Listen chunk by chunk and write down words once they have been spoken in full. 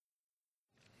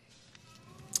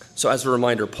So as a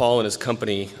reminder, Paul and his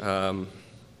company have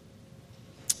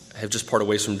just parted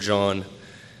ways from John,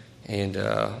 and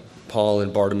Paul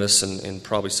and Barnabas and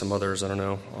probably some others, I don't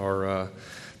know,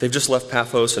 they've just left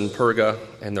Paphos and Perga,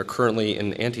 and they're currently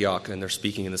in Antioch, and they're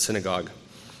speaking in the synagogue.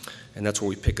 And that's where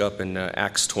we pick up in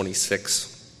Acts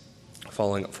 26,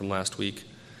 following up from last week.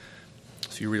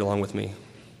 So you read along with me.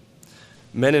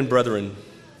 Men and brethren,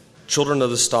 children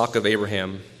of the stock of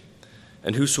Abraham,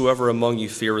 and whosoever among you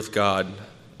feareth God,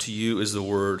 to you is the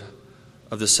word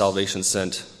of this salvation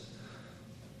sent.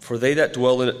 For they that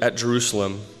dwell at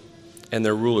Jerusalem and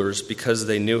their rulers, because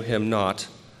they knew him not,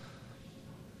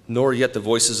 nor yet the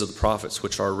voices of the prophets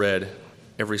which are read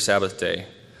every Sabbath day,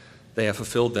 they have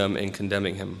fulfilled them in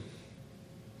condemning him.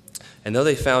 And though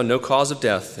they found no cause of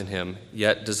death in him,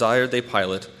 yet desired they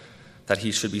Pilate that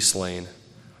he should be slain.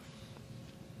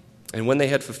 And when they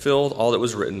had fulfilled all that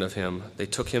was written of him, they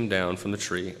took him down from the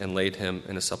tree and laid him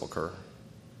in a sepulchre.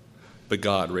 But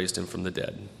God raised him from the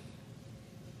dead.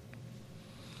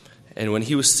 And when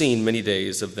he was seen many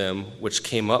days of them which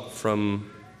came up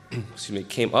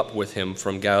with him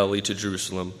from Galilee to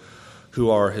Jerusalem, who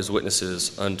are his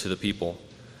witnesses unto the people.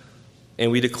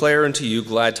 And we declare unto you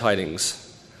glad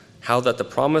tidings, how that the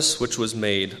promise which was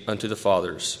made unto the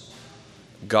fathers,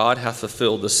 God hath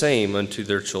fulfilled the same unto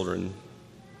their children,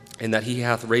 and that he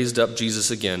hath raised up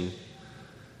Jesus again,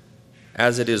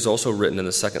 as it is also written in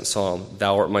the second psalm,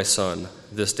 Thou art my son,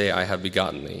 this day I have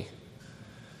begotten thee.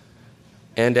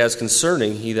 And as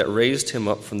concerning he that raised him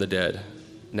up from the dead,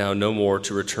 now no more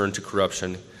to return to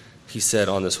corruption, he said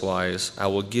on this wise, I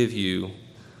will give you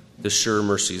the sure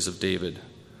mercies of David.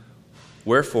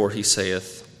 Wherefore he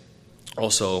saith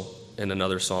also in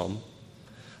another psalm,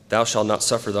 Thou shalt not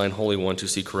suffer thine Holy One to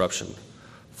see corruption.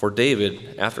 For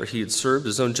David, after he had served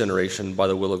his own generation by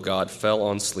the will of God, fell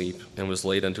on sleep and was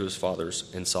laid unto his fathers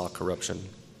and saw corruption.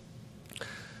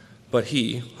 But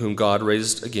he, whom God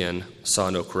raised again,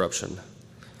 saw no corruption.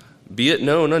 Be it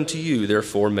known unto you,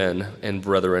 therefore, men and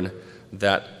brethren,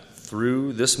 that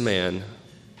through this man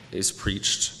is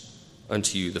preached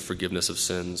unto you the forgiveness of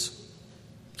sins.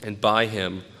 And by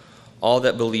him all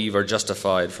that believe are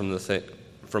justified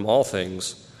from all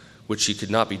things which ye could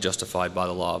not be justified by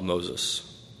the law of Moses.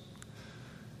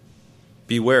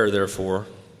 Beware, therefore,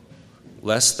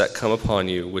 lest that come upon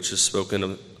you which is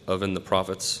spoken of in the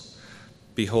prophets.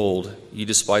 Behold, ye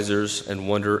despisers, and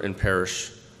wonder and perish.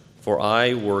 For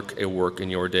I work a work in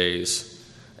your days,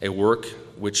 a work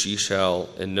which ye shall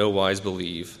in no wise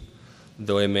believe,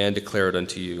 though a man declare it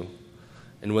unto you.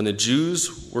 And when the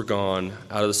Jews were gone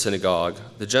out of the synagogue,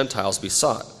 the Gentiles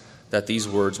besought that these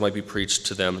words might be preached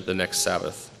to them the next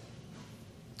Sabbath.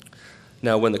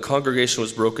 Now when the congregation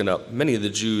was broken up, many of the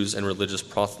Jews and religious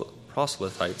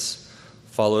proselytes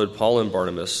followed Paul and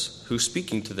Barnabas, who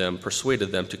speaking to them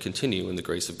persuaded them to continue in the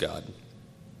grace of God.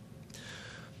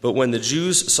 But when the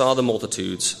Jews saw the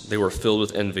multitudes, they were filled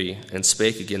with envy and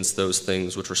spake against those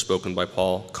things which were spoken by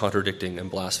Paul, contradicting and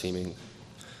blaspheming.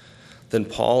 Then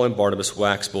Paul and Barnabas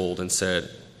waxed bold and said,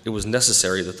 It was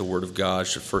necessary that the word of God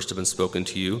should first have been spoken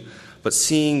to you, but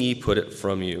seeing ye put it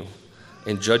from you,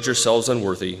 and judge yourselves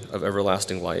unworthy of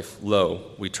everlasting life,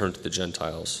 lo, we turn to the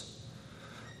Gentiles.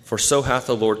 For so hath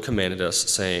the Lord commanded us,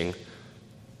 saying,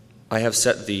 I have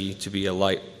set thee to be a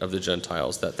light of the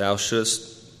Gentiles, that thou shouldest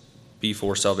be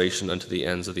for salvation unto the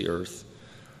ends of the earth.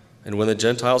 And when the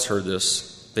Gentiles heard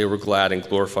this, they were glad and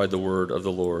glorified the word of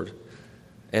the Lord.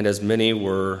 And as many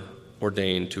were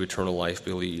ordained to eternal life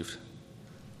believed.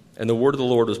 And the word of the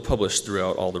Lord was published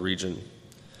throughout all the region.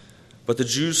 But the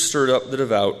Jews stirred up the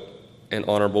devout and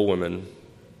honorable women,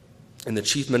 and the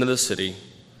chief men of the city,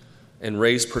 and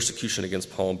raised persecution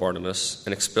against Paul and Barnabas,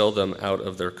 and expelled them out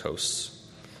of their coasts.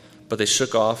 But they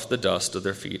shook off the dust of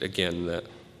their feet again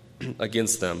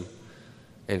against them,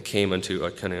 and came unto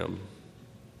Iconium.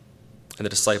 And the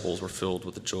disciples were filled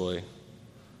with joy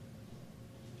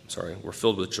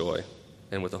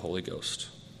and with the Holy Ghost.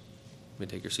 You may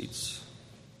take your seats.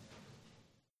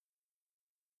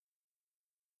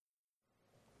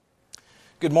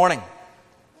 Good morning.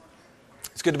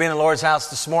 It's good to be in the Lord's house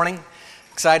this morning.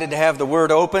 Excited to have the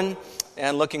Word open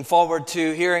and looking forward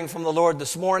to hearing from the Lord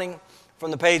this morning from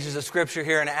the pages of Scripture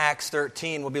here in Acts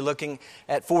 13. We'll be looking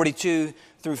at 42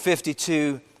 through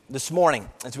 52 this morning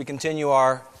as we continue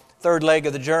our third leg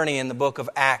of the journey in the book of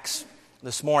Acts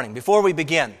this morning. Before we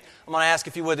begin, I'm going to ask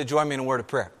if you would to join me in a word of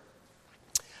prayer.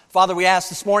 Father, we ask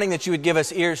this morning that you would give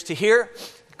us ears to hear,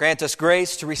 grant us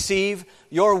grace to receive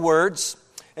your words,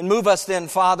 and move us then,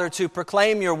 Father, to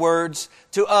proclaim your words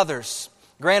to others.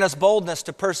 Grant us boldness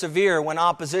to persevere when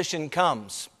opposition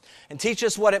comes, and teach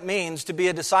us what it means to be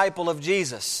a disciple of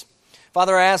Jesus.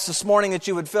 Father, I ask this morning that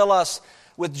you would fill us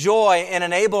with joy and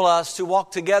enable us to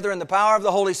walk together in the power of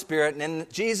the Holy Spirit. And in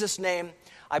Jesus' name,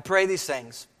 I pray these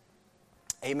things.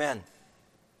 Amen.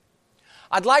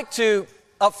 I'd like to,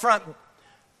 up front,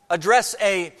 address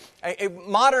a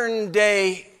modern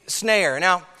day snare.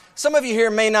 Now, some of you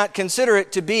here may not consider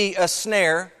it to be a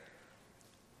snare.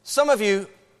 Some of you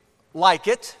like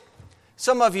it.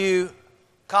 Some of you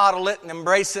coddle it and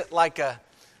embrace it like a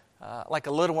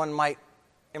little one might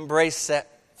embrace that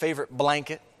favorite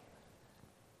blanket.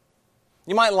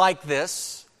 You might like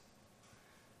this,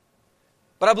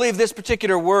 but I believe this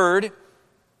particular word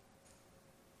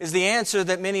is the answer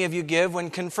that many of you give when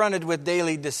confronted with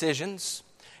daily decisions.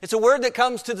 It's a word that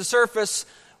comes to the surface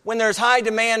when there's high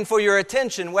demand for your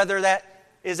attention, whether that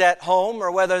is at home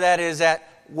or whether that is at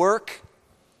work.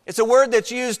 It's a word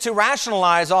that's used to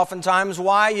rationalize oftentimes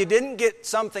why you didn't get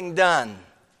something done.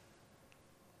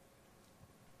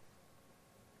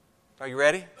 Are you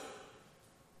ready?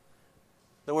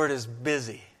 The word is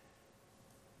busy.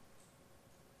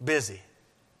 Busy.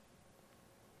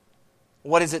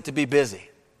 What is it to be busy?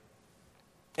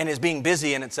 And is being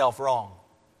busy in itself wrong?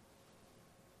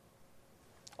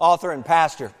 Author and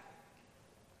pastor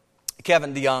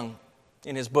Kevin DeYoung,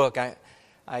 in his book,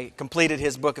 I completed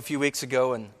his book a few weeks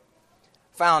ago and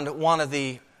found one of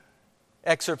the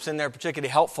excerpts in there particularly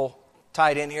helpful,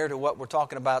 tied in here to what we're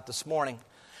talking about this morning.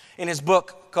 In his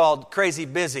book called Crazy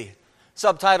Busy,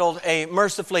 subtitled A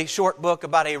Mercifully Short Book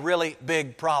About a Really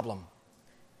Big Problem.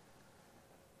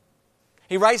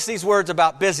 He writes these words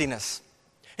about busyness.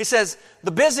 He says,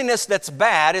 the busyness that's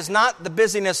bad is not the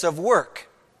busyness of work,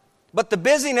 but the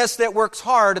busyness that works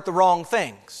hard at the wrong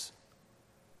things.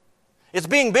 It's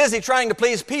being busy trying to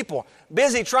please people,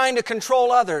 busy trying to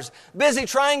control others, busy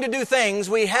trying to do things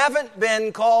we haven't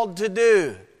been called to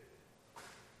do.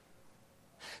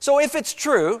 So if it's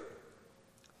true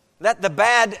that the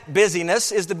bad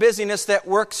busyness is the busyness that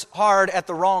works hard at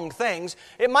the wrong things,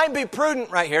 it might be prudent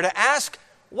right here to ask,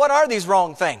 what are these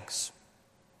wrong things?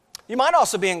 You might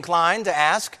also be inclined to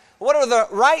ask, what are the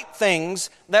right things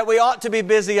that we ought to be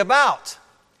busy about?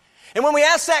 And when we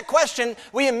ask that question,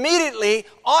 we immediately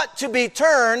ought to be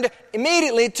turned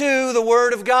immediately to the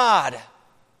Word of God.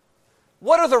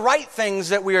 What are the right things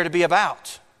that we are to be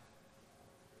about?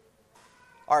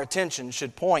 Our attention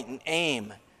should point and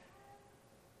aim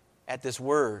at this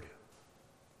Word.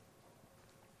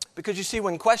 Because you see,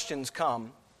 when questions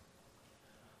come,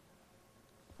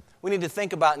 we need to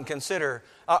think about and consider,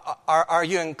 are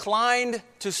you inclined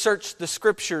to search the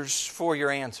Scriptures for your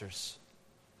answers?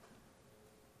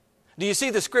 Do you see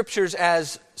the Scriptures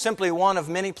as simply one of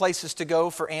many places to go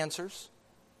for answers?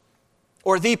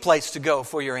 Or the place to go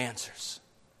for your answers?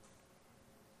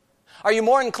 Are you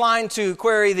more inclined to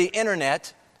query the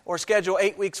internet or schedule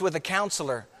 8 weeks with a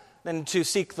counselor than to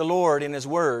seek the Lord in His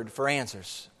Word for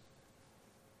answers?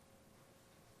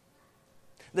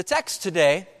 The text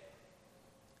today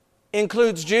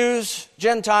includes Jews,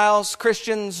 Gentiles,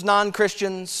 Christians,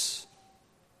 non-Christians.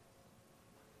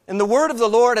 And the word of the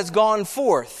Lord has gone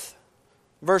forth.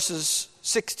 Verses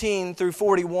 16 through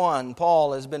 41,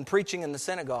 Paul has been preaching in the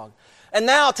synagogue. And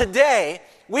now today,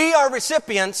 we are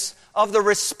recipients of the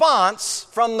response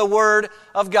from the Word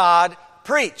of God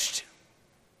preached.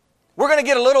 We're going to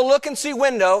get a little look-and-see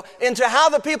window into how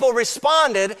the people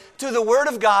responded to the Word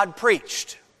of God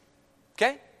preached.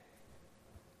 Okay?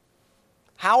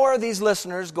 How are these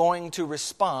listeners going to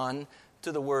respond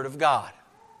to the Word of God?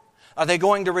 Are they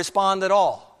going to respond at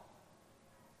all?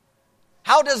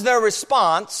 How does their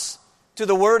response to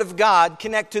the Word of God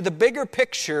connect to the bigger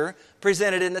picture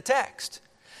presented in the text?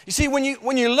 You see, when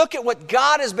you look at what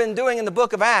God has been doing in the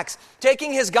book of Acts,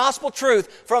 taking His gospel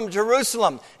truth from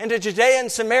Jerusalem into Judea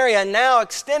and Samaria, and now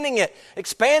extending it,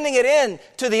 expanding it in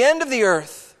to the end of the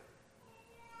earth.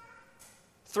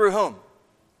 Through whom?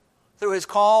 Through His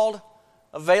called,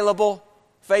 available,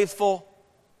 faithful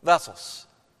vessels.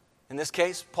 In this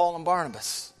case, Paul and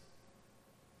Barnabas.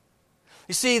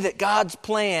 You see that God's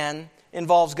plan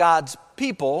involves God's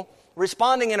people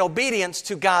responding in obedience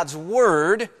to God's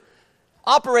Word,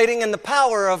 operating in the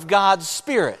power of God's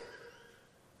Spirit.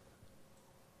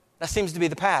 That seems to be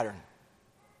the pattern.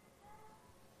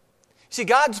 See,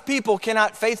 God's people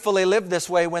cannot faithfully live this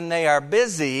way when they are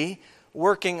busy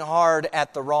working hard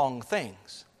at the wrong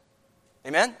things.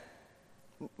 Amen?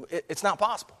 It's not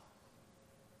possible.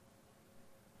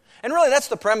 And really, that's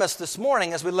the premise this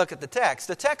morning as we look at the text.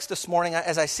 The text this morning,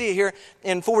 as I see it here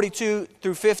in 42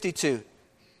 through 52.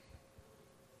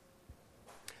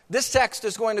 This text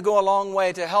is going to go a long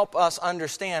way to help us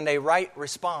understand a right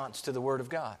response to the Word of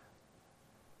God.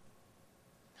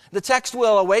 The text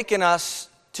will awaken us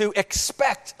to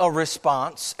expect a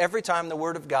response every time the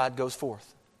Word of God goes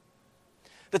forth.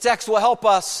 The text will help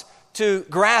us to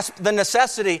grasp the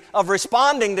necessity of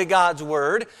responding to God's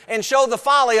Word and show the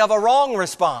folly of a wrong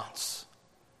response.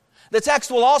 The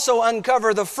text will also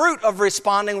uncover the fruit of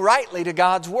responding rightly to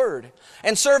God's Word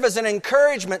and serve as an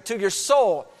encouragement to your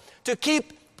soul to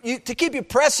keep you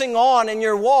pressing on in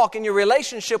your walk, in your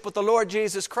relationship with the Lord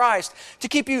Jesus Christ, to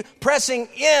keep you pressing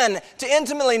in, to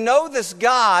intimately know this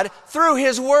God through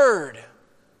His Word.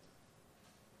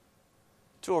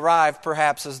 To arrive,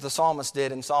 perhaps, as the psalmist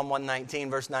did in Psalm 119,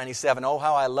 verse 97, "Oh,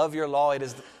 how I love your law, it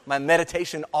is my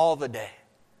meditation all the day."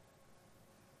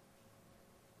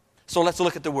 So let's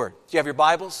look at the Word. Do you have your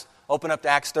Bibles? Open up to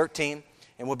Acts 13,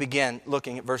 and we'll begin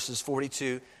looking at verses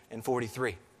 42 and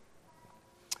 43.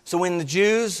 So when the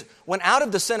Jews went out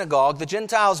of the synagogue, the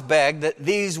Gentiles begged that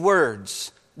these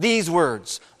words, the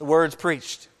words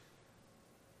preached.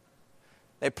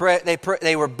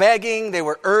 They were begging, they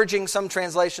were urging, some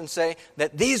translations say,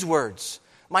 that these words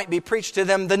might be preached to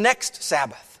them the next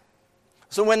Sabbath.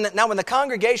 So when the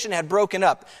congregation had broken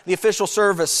up, the official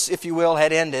service, if you will,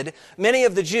 had ended, many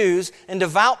of the Jews and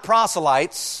devout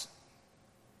proselytes,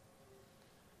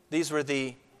 these were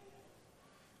the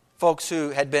folks who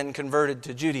had been converted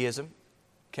to Judaism,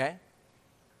 okay?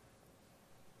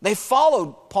 They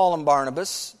followed Paul and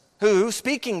Barnabas, who,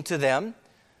 speaking to them,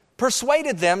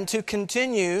 persuaded them to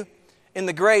continue in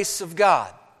the grace of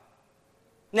God.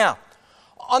 Now,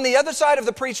 on the other side of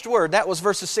the preached word, that was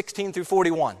verses 16 through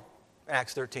 41,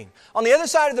 Acts 13. On the other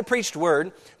side of the preached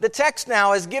word, the text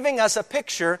now is giving us a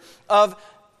picture of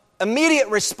immediate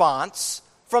response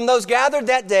from those gathered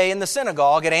that day in the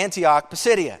synagogue at Antioch,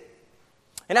 Pisidia.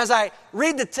 And as I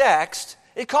read the text,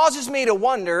 it causes me to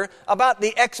wonder about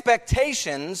the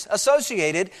expectations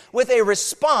associated with a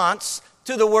response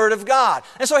to the Word of God.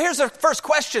 And so here's the first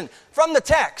question from the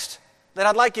text that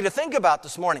I'd like you to think about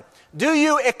this morning. Do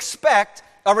you expect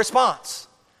a response?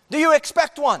 Do you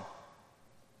expect one?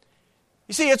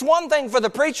 You see, it's one thing for the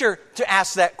preacher to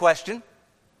ask that question.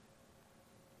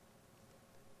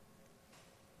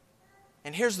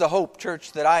 And here's the hope,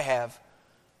 church, that I have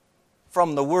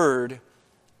from the Word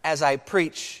as I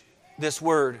preach this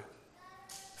Word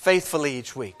faithfully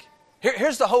each week.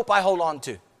 Here's the hope I hold on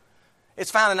to.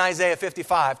 It's found in Isaiah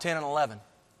 55, 10 and 11.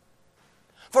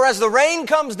 "For as the rain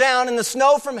comes down and the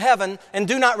snow from heaven and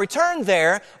do not return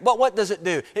there, but what does it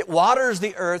do? It waters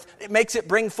the earth, it makes it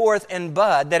bring forth and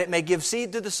bud, that it may give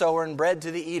seed to the sower and bread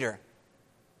to the eater.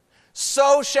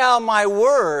 So shall my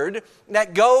word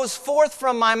that goes forth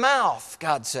from my mouth,"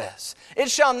 God says. "It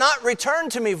shall not return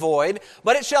to me void,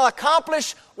 but it shall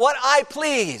accomplish what I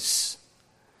please,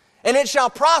 and it shall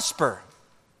prosper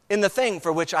in the thing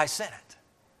for which I sent it."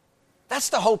 That's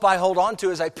the hope I hold on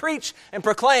to as I preach and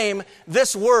proclaim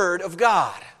this Word of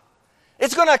God.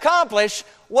 It's going to accomplish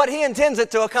what He intends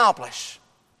it to accomplish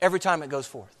every time it goes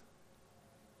forth.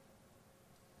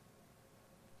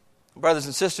 Brothers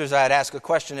and sisters, I'd ask a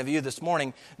question of you this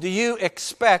morning. Do you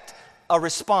expect a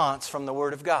response from the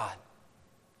Word of God?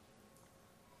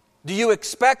 Do you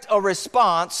expect a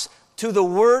response to the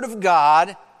Word of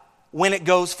God when it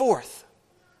goes forth?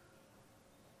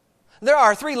 There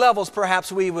are three levels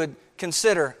perhaps we would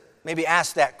consider, maybe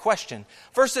ask that question.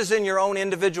 First is in your own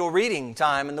individual reading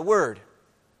time in the Word,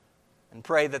 and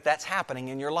pray that that's happening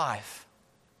in your life.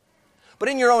 But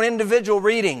in your own individual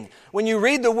reading, when you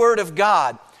read the Word of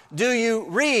God, do you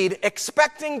read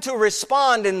expecting to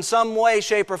respond in some way,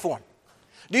 shape, or form?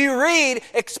 Do you read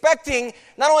expecting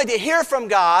not only to hear from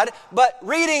God, but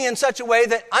reading in such a way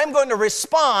that I'm going to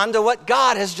respond to what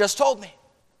God has just told me?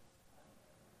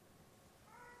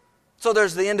 So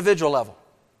there's the individual level.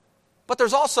 But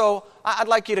there's also, I'd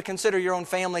like you to consider your own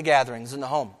family gatherings in the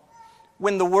home.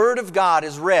 When the Word of God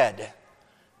is read,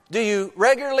 do you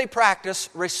regularly practice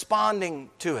responding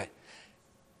to it?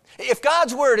 If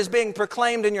God's Word is being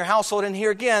proclaimed in your household, and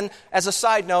here again, as a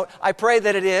side note, I pray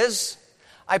that it is.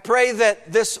 I pray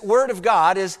that this Word of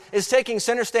God is taking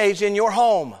center stage in your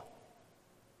home.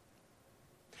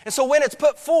 And so when it's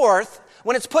put forth,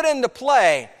 when it's put into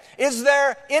play, is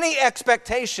there any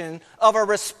expectation of a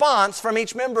response from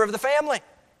each member of the family?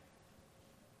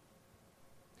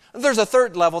 There's a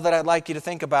third level that I'd like you to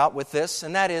think about with this,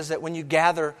 and that is that when you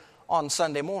gather on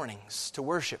Sunday mornings to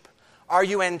worship, are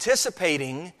you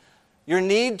anticipating your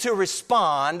need to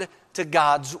respond to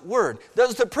God's Word?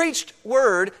 Does the preached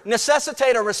Word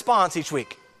necessitate a response each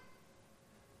week?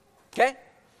 Okay?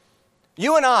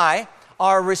 You and I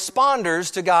are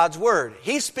responders to God's Word.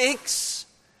 He speaks.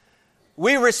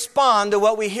 We respond to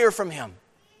what we hear from Him.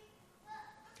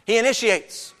 He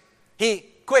initiates. He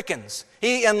quickens.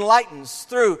 He enlightens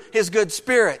through His good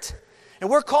Spirit. And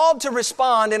we're called to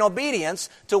respond in obedience,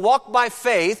 to walk by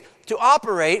faith to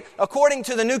operate according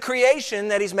to the new creation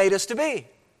that He's made us to be.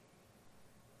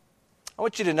 I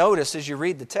want you to notice as you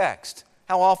read the text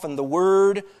how often the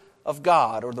Word of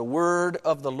God or the Word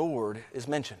of the Lord is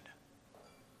mentioned.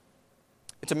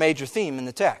 It's a major theme in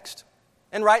the text,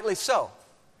 and rightly so.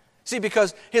 See,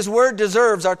 because His Word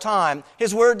deserves our time.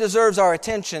 His Word deserves our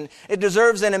attention. It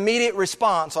deserves an immediate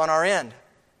response on our end.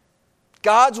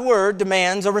 God's Word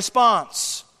demands a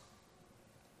response.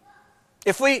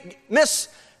 If we miss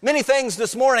many things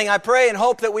this morning, I pray and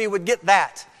hope that we would get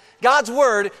that. God's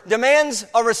Word demands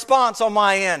a response on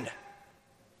my end.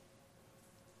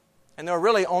 And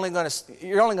you're only going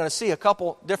to see a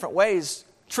couple different ways,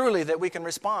 truly, that we can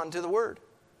respond to the Word.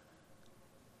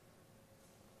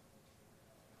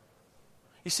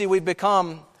 You see, we've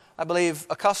become, I believe,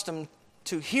 accustomed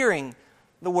to hearing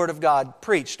the Word of God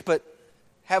preached, but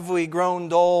have we grown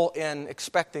dull in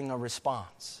expecting a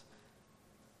response?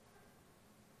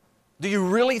 Do you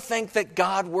really think that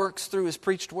God works through His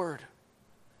preached Word?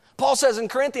 Paul says in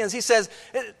Corinthians, he says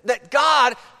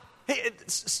that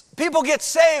people get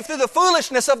saved through the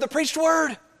foolishness of the preached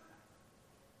Word.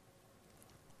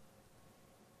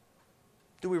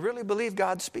 Do we really believe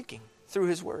God's speaking through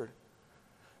His Word?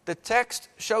 The text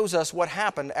shows us what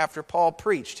happened after Paul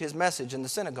preached his message in the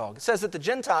synagogue. It says that the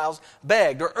Gentiles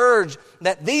begged or urged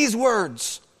that these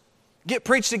words get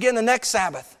preached again the next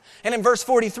Sabbath. And in verse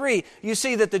 43, you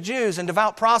see that the Jews and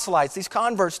devout proselytes, these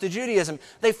converts to Judaism,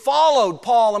 they followed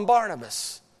Paul and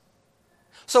Barnabas.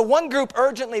 So one group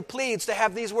urgently pleads to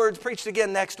have these words preached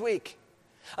again next week.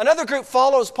 Another group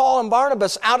follows Paul and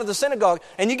Barnabas out of the synagogue,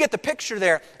 and you get the picture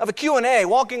there of a Q&A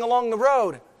walking along the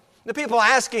road. The people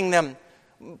asking them,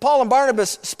 Paul and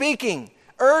Barnabas speaking,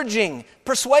 urging,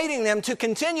 persuading them to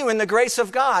continue in the grace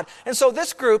of God. And so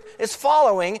this group is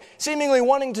following, seemingly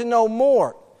wanting to know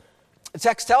more. The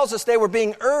text tells us they were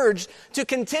being urged to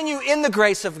continue in the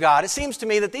grace of God. It seems to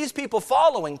me that these people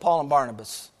following Paul and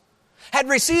Barnabas had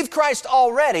received Christ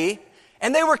already,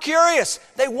 and they were curious.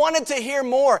 They wanted to hear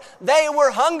more. They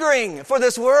were hungering for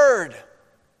this Word.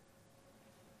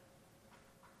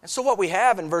 And so what we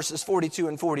have in verses 42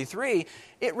 and 43,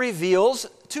 it reveals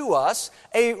to us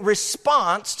a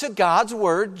response to God's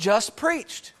Word just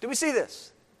preached. Do we see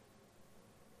this?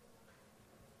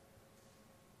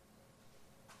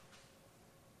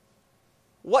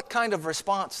 What kind of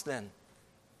response then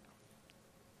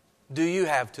do you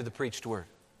have to the preached Word?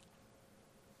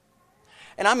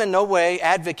 And I'm in no way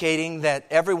advocating that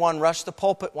everyone rush the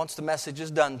pulpit once the message is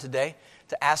done today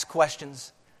to ask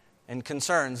questions and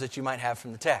concerns that you might have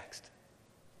from the text.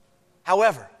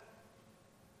 However,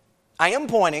 I am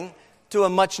pointing to a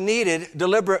much needed,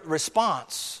 deliberate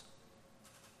response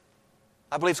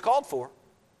I believe is called for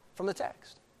from the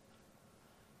text.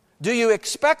 Do you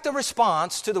expect a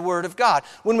response to the Word of God?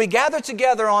 When we gather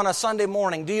together on a Sunday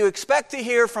morning, do you expect to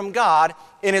hear from God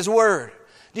in His Word?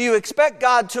 Do you expect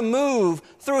God to move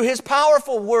through His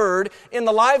powerful Word in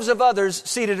the lives of others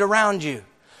seated around you?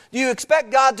 Do you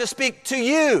expect God to speak to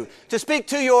you, to speak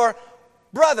to your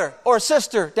brother or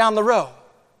sister down the row?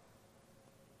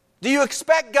 Do you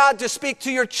expect God to speak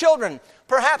to your children?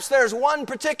 Perhaps there's one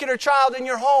particular child in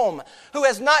your home who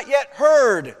has not yet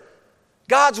heard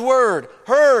God's Word,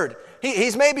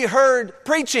 He's maybe heard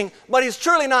preaching, but he's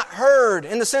truly not heard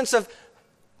in the sense of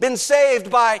been saved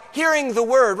by hearing the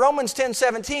Word. Romans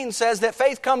 10:17 says that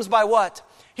faith comes by what?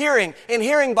 Hearing. And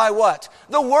hearing by what?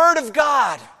 The Word of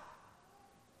God.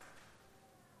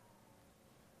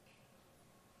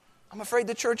 I'm afraid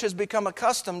the church has become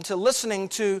accustomed to listening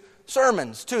to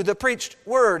sermons, to the preached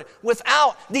Word,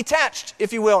 detached,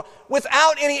 if you will,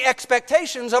 without any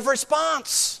expectations of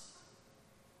response.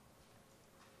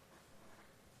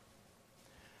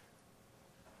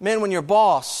 Men, when your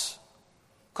boss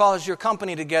calls your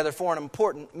company together for an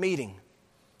important meeting,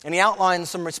 and he outlines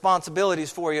some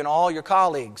responsibilities for you and all your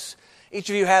colleagues, each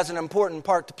of you has an important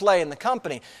part to play in the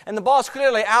company, and the boss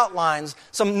clearly outlines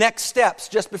some next steps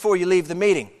just before you leave the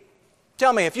meeting.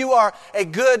 Tell me, if you are a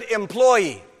good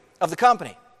employee of the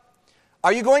company,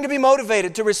 are you going to be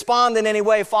motivated to respond in any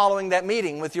way following that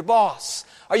meeting with your boss?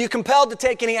 Are you compelled to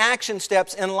take any action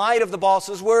steps in light of the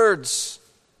boss's words?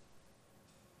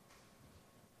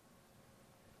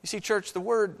 You see, church, the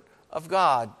Word of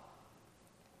God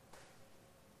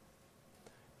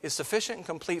is sufficient and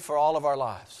complete for all of our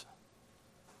lives.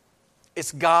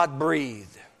 It's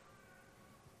God-breathed.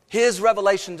 His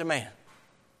revelation to man.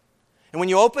 And when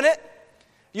you open it,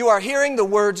 you are hearing the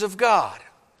words of God.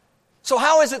 So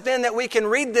how is it then that we can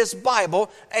read this Bible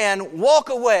and walk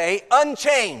away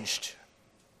unchanged?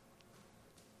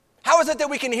 How is it that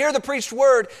we can hear the preached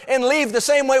Word and leave the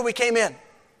same way we came in?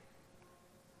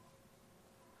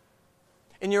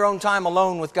 In your own time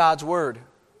alone with God's Word,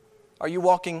 are you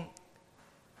walking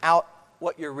out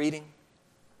what you're reading?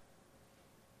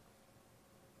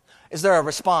 Is there a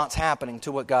response happening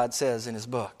to what God says in His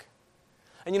book?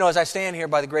 And as I stand here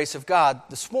by the grace of God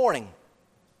this morning,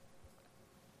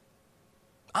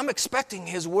 I'm expecting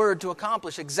His Word to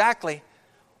accomplish exactly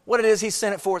what it is He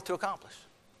sent it forth to accomplish.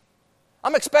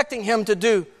 I'm expecting Him to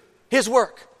do His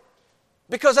work,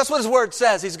 because that's what His Word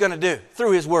says He's going to do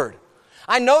through His Word.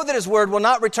 I know that His Word will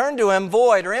not return to Him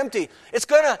void or empty. It's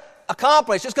going to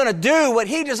accomplish, it's going to do what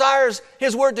He desires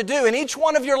His Word to do in each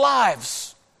one of your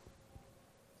lives.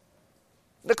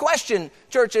 The question,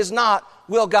 church, is not,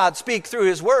 will God speak through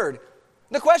His Word?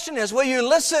 The question is, will you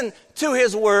listen to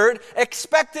His Word,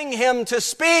 expecting Him to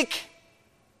speak?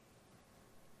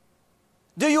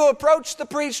 Do you approach the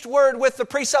preached Word with the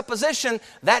presupposition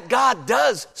that God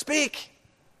does speak?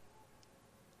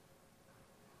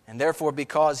 And therefore,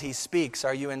 because He speaks,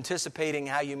 are you anticipating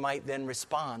how you might then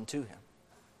respond to Him?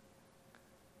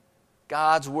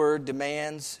 God's Word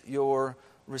demands your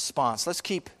response. Let's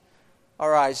keep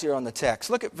our eyes here on the text.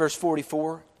 Look at verse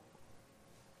 44.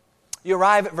 You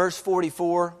arrive at verse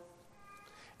 44,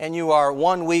 and you are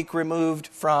 1 week removed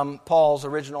from Paul's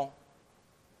original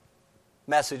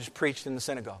message preached in the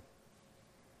synagogue.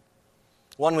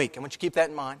 1 week. I want you to keep that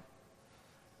in mind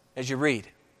as you read.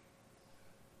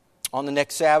 On the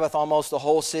next Sabbath, almost the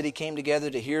whole city came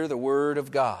together to hear the word of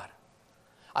God.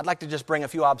 I'd like to just bring a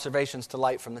few observations to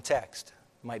light from the text.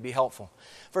 It might be helpful.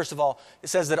 First of all, it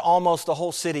says that almost the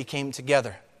whole city came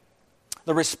together.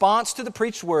 The response to the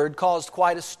preached word caused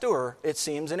quite a stir, it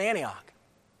seems, in Antioch.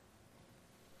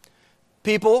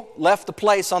 People left the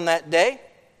place on that day.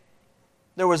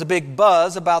 There was a big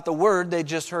buzz about the word they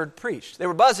just heard preached. They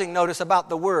were buzzing, notice, about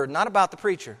the word, not about the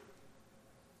preacher.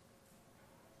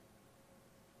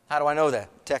 How do I know that?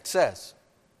 The text says.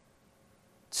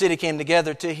 The city came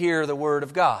together to hear the word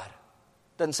of God.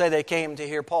 It doesn't say they came to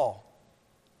hear Paul.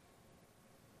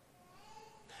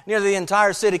 Nearly the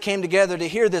entire city came together to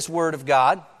hear this word of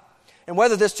God. And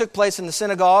whether this took place in the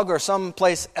synagogue or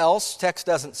someplace else, text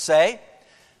doesn't say.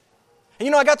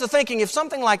 And I got to thinking, if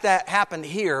something like that happened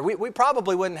here, we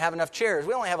probably wouldn't have enough chairs.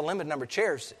 We only have a limited number of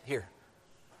chairs here.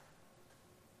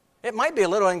 It might be a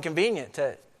little inconvenient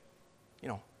to,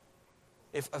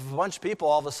 if a bunch of people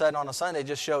all of a sudden on a Sunday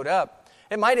just showed up,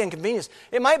 it might inconvenience.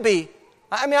 It might be,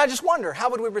 I just wonder, how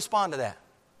would we respond to that?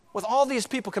 With all these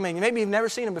people coming in, maybe you've never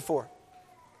seen them before.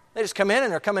 They just come in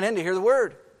and they're coming in to hear the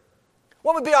word.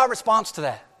 What would be our response to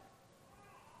that?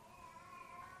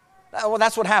 Well,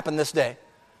 that's what happened this day.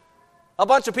 A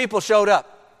bunch of people showed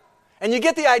up. And you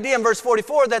get the idea in verse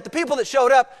 44 that the people that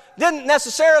showed up didn't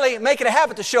necessarily make it a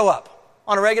habit to show up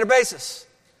on a regular basis.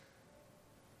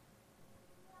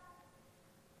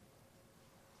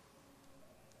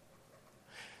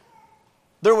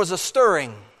 There was a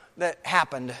stirring that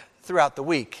happened throughout the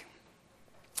week.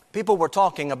 People were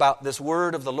talking about this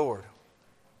word of the Lord.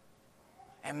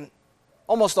 And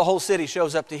almost the whole city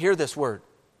shows up to hear this word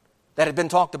that had been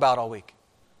talked about all week.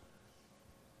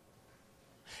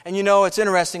 And it's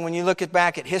interesting when you look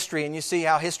back at history and you see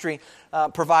how history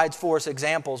provides for us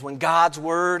examples. When God's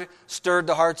word stirred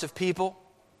the hearts of people.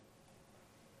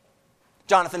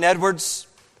 Jonathan Edwards,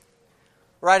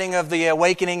 writing of the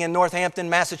awakening in Northampton,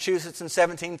 Massachusetts in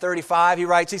 1735,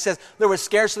 he says, there was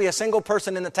scarcely a single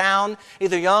person in the town,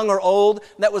 either young or old,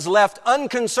 that was left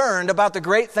unconcerned about the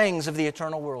great things of the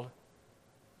eternal world.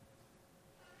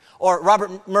 Or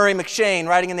Robert Murray McCheyne,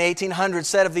 writing in the 1800s,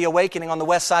 said of the awakening on the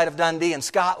west side of Dundee in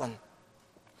Scotland.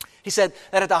 He said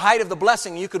that at the height of the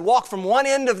blessing, you could walk from one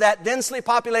end of that densely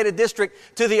populated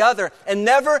district to the other and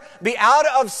never be out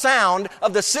of sound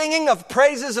of the singing of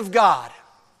praises of God.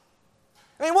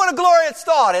 I mean, what a glorious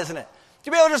thought, isn't it?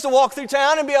 To be able just to walk through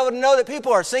town and be able to know that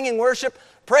people are singing worship,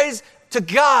 praise to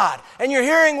God, and you're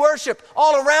hearing worship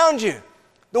all around you.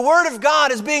 The Word of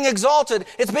God is being exalted.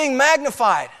 It's being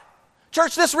magnified.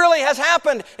 Church, this really has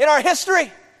happened in our history.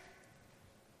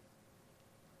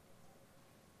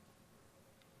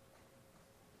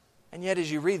 And yet, as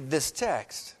you read this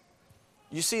text,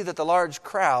 you see that the large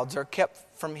crowds are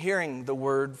kept from hearing the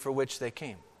word for which they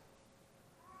came.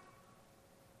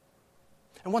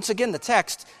 And once again, the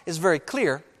text is very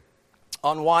clear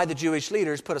on why the Jewish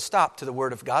leaders put a stop to the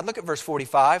word of God. Look at verse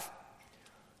 45.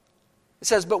 It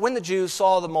says, "But when the Jews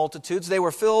saw the multitudes, they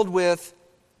were filled with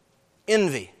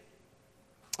envy.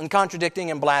 And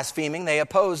contradicting and blaspheming, they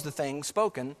opposed the things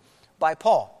spoken by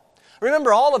Paul."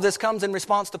 Remember, all of this comes in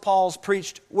response to Paul's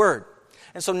preached word.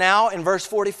 And so now in verse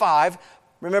 45,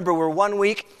 remember, we're 1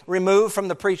 week removed from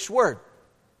the preached word.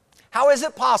 How is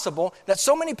it possible that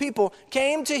so many people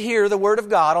came to hear the word of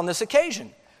God on this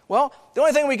occasion? Well, the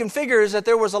only thing we can figure is that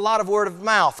there was a lot of word of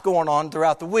mouth going on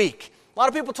throughout the week. A lot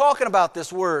of people talking about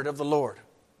this word of the Lord.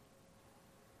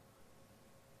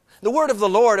 The word of the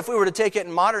Lord, if we were to take it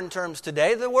in modern terms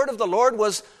today, the word of the Lord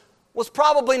was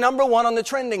probably number one on the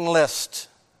trending list.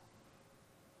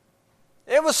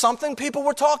 It was something people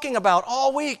were talking about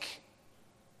all week.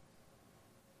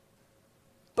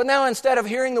 But now instead of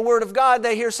hearing the word of God,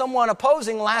 they hear someone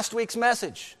opposing last week's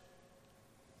message.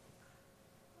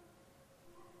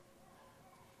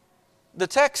 The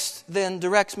text then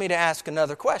directs me to ask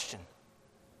another question.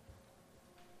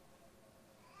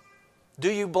 Do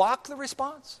you block the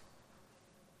response?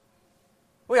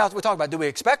 We talk about, do we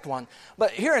expect one?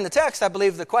 But here in the text, I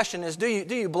believe the question is, do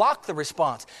you block the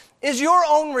response? Is your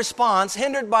own response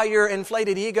hindered by your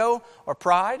inflated ego or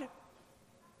pride?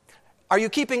 Are you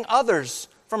keeping others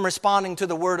from responding to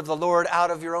the word of the Lord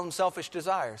out of your own selfish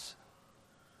desires?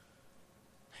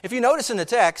 If you notice in the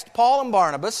text, Paul and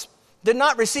Barnabas did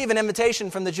not receive an invitation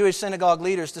from the Jewish synagogue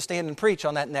leaders to stand and preach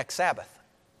on that next Sabbath.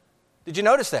 Did you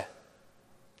notice that?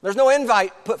 There's no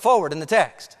invite put forward in the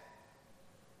text.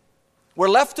 We're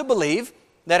left to believe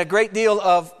that a great deal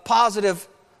of positive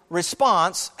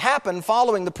response happened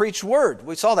following the preached word.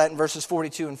 We saw that in verses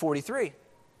 42 and 43.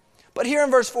 But here in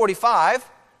verse 45,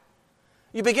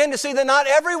 you begin to see that not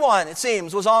everyone, it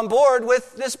seems, was on board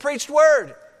with this preached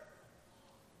word.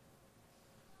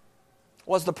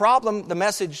 Was the problem the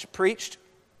message preached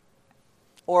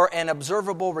or an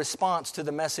observable response to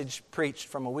the message preached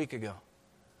from a week ago?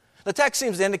 The text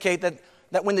seems to indicate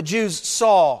that when the Jews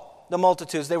saw the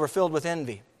multitudes, they were filled with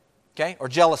envy, okay, or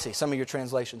jealousy, some of your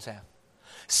translations have.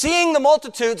 Seeing the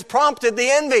multitudes prompted the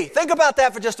envy. Think about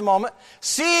that for just a moment.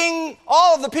 Seeing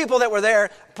all of the people that were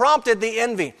there prompted the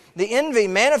envy. The envy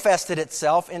manifested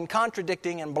itself in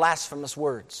contradicting and blasphemous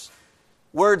words.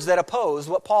 Words that oppose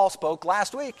what Paul spoke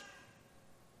last week.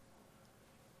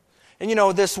 And you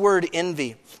know, this word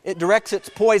envy, it directs its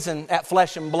poison at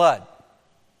flesh and blood.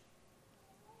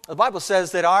 The Bible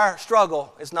says that our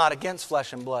struggle is not against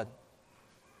flesh and blood.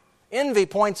 Envy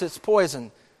points its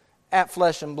poison at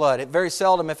flesh and blood. It very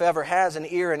seldom, if ever, has an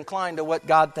ear inclined to what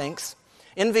God thinks.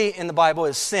 Envy in the Bible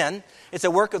is sin. It's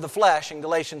a work of the flesh in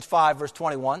Galatians 5, verse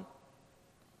 21.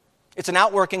 It's an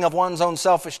outworking of one's own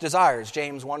selfish desires,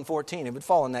 James 1:14. It would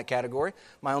fall in that category,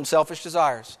 my own selfish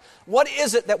desires. What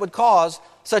is it that would cause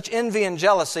such envy and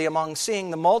jealousy among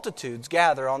seeing the multitudes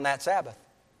gather on that Sabbath?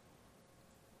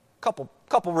 Couple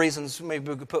reasons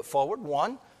maybe we could put forward.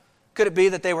 One, could it be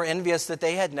that they were envious that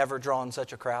they had never drawn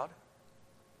such a crowd?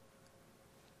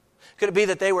 Could it be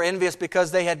that they were envious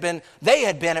because they had been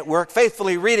at work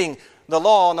faithfully reading the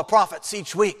law and the prophets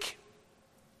each week,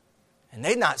 and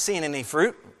they'd not seen any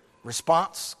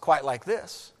response quite like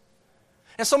this?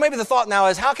 And so maybe the thought now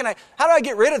is, how do I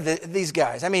get rid of these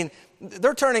guys? I mean,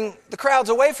 they're turning the crowds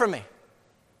away from me.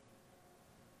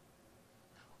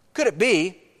 Could it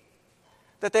be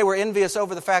that they were envious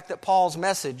over the fact that Paul's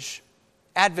message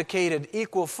advocated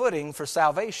equal footing for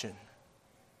salvation,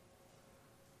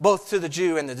 both to the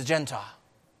Jew and to the Gentile?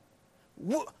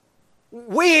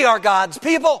 We are God's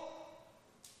people,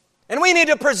 and we need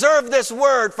to preserve this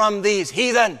word from these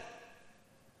heathen.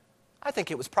 I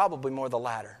think it was probably more the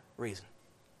latter reason.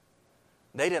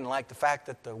 They didn't like the fact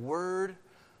that the word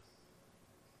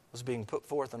was being put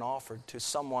forth and offered to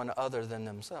someone other than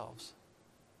themselves.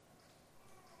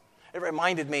 It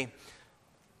reminded me, I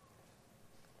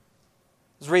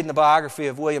was reading the biography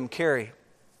of William Carey,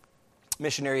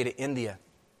 missionary to India.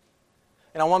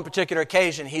 And on one particular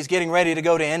occasion, he's getting ready to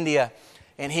go to India,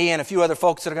 and he and a few other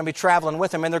folks that are going to be traveling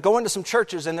with him, and they're going to some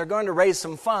churches, and they're going to raise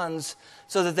some funds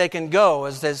so that they can go.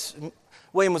 As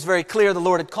William was very clear, the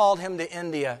Lord had called him to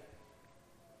India.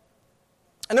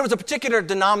 And there was a particular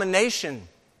denomination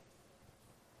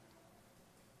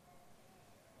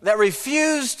that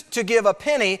refused to give a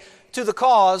penny to the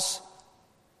cause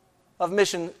of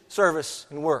mission service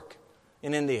and work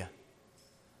in India.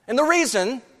 And the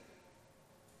reason,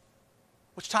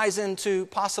 which ties into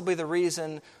possibly the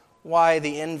reason why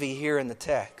the envy here in the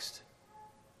text.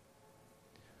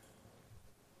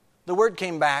 The word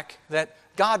came back that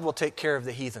God will take care of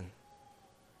the heathen.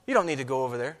 You don't need to go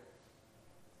over there.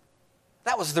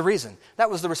 That was the reason. That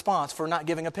was the response for not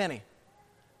giving a penny.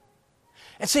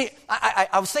 And see,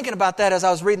 I was thinking about that as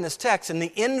I was reading this text, and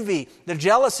the envy, the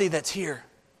jealousy that's here.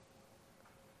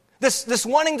 This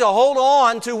wanting to hold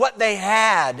on to what they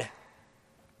had.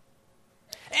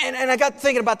 And I got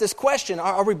thinking about this question.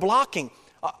 Are we blocking?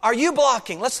 Are you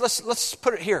blocking? Let's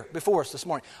put it here before us this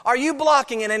morning. Are you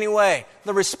blocking in any way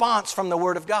the response from the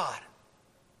Word of God?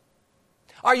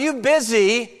 Are you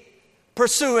busy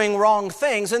pursuing wrong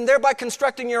things and thereby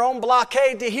constructing your own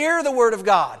blockade to hear the Word of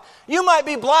God. You might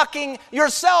be blocking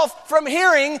yourself from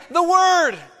hearing the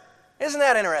Word. Isn't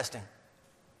that interesting?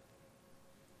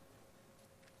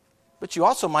 But you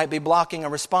also might be blocking a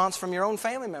response from your own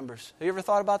family members. Have you ever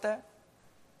thought about that?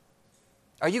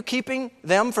 Are you keeping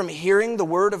them from hearing the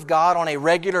Word of God on a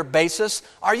regular basis?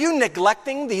 Are you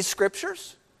neglecting these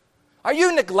Scriptures? Are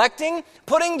you neglecting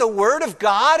putting the Word of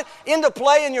God into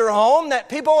play in your home that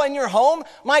people in your home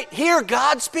might hear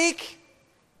God speak?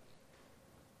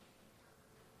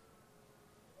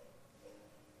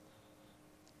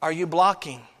 Are you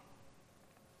blocking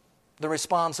the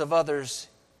response of others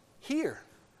here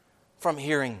from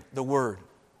hearing the Word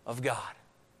of God?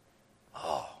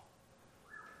 Oh.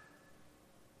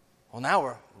 Well,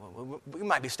 now we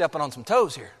might be stepping on some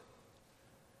toes here.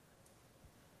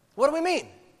 What do we mean?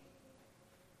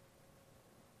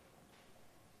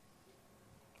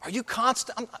 Are you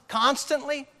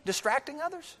constantly distracting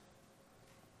others?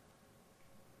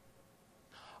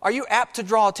 Are you apt to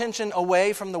draw attention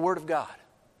away from the Word of God?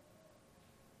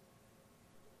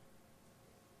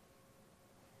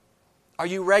 Are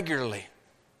you regularly,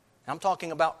 I'm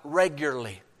talking about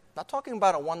regularly, not talking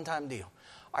about a one-time deal.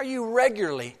 Are you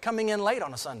regularly coming in late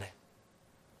on a Sunday?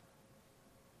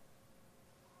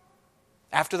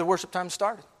 After the worship time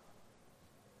started?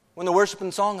 When the worship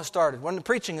and song has started? When the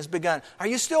preaching has begun? Are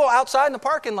you still outside in the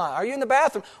parking lot? Are you in the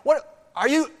bathroom? Are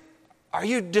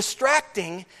you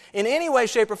distracting in any way,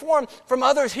 shape, or form from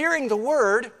others hearing the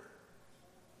Word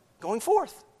going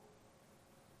forth?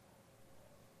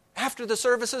 After the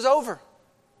service is over?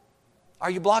 Are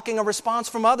you blocking a response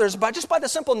from others just by the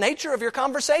simple nature of your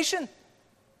conversation?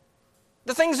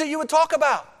 The things that you would talk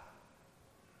about.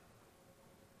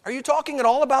 Are you talking at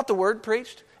all about the Word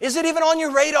preached? Is it even on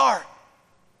your radar?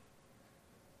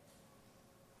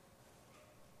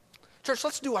 Church,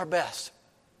 let's do our best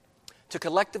to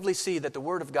collectively see that the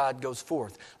Word of God goes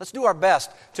forth. Let's do our best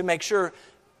to make sure,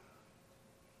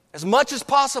 as much as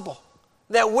possible,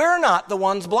 that we're not the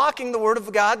ones blocking the Word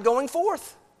of God going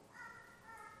forth.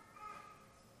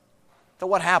 So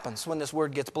what happens when this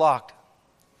Word gets blocked?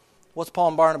 What's Paul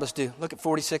and Barnabas do? Look at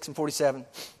 46 and 47. It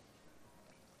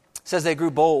says they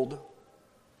grew bold.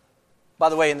 By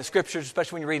the way, in the Scriptures,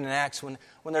 especially when you're reading in Acts, when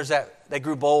there's that, they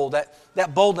grew bold,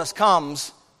 that boldness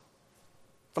comes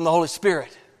from the Holy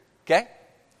Spirit. Okay?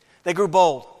 They grew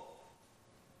bold.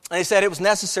 And they said it was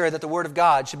necessary that the Word of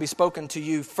God should be spoken to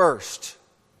you first.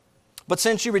 But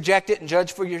since you reject it and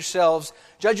judge yourselves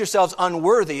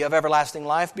unworthy of everlasting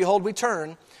life, behold, we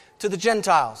turn to the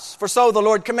Gentiles. For so the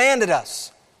Lord commanded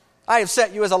us. I have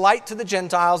set you as a light to the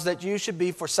Gentiles, that you should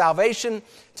be for salvation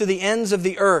to the ends of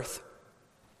the earth.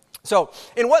 So,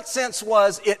 in what sense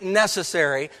was it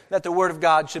necessary that the Word of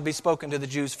God should be spoken to the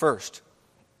Jews first?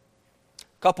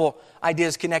 A couple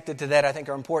ideas connected to that I think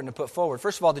are important to put forward.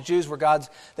 First of all, the Jews were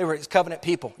they were His covenant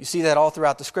people. You see that all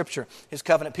throughout the Scripture, His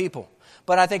covenant people.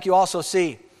 But I think you also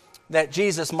see that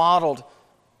Jesus modeled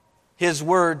His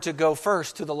Word to go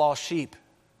first to the lost sheep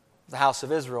of the house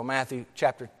of Israel, Matthew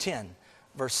chapter 10.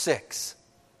 Verse 6.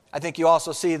 I think you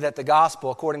also see that the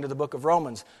gospel, according to the book of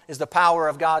Romans, is the power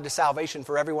of God to salvation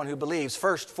for everyone who believes.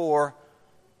 First for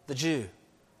the Jew.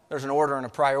 There's an order and a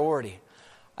priority.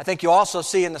 I think you also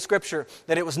see in the Scripture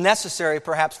that it was necessary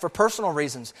perhaps for personal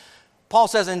reasons. Paul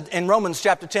says in Romans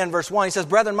chapter 10 verse 1, he says,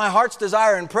 Brethren, my heart's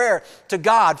desire and prayer to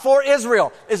God for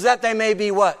Israel is that they may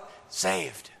be what?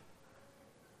 Saved.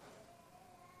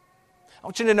 I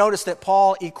want you to notice that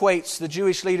Paul equates the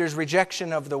Jewish leaders'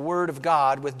 rejection of the Word of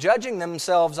God with judging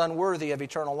themselves unworthy of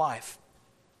eternal life.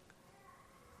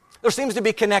 There seems to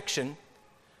be connection,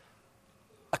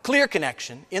 a clear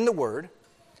connection in the Word,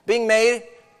 being made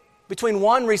between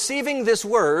one receiving this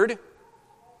Word,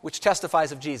 which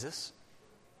testifies of Jesus,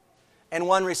 and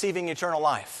one receiving eternal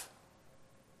life.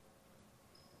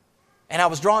 And I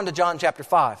was drawn to John chapter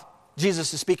 5.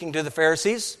 Jesus is speaking to the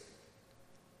Pharisees.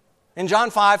 In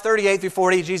John 5, 38 through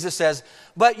 40, Jesus says,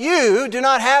 But you do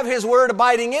not have His Word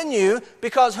abiding in you,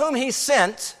 because whom He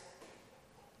sent,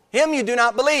 Him you do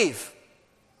not believe.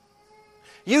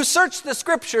 You search the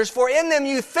Scriptures, for in them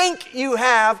you think you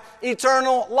have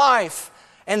eternal life.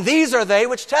 And these are they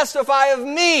which testify of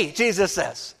me, Jesus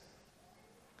says.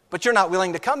 But you're not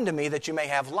willing to come to me that you may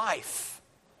have life.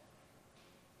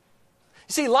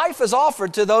 See, life is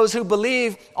offered to those who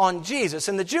believe on Jesus.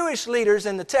 And the Jewish leaders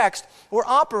in the text were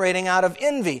operating out of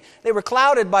envy. They were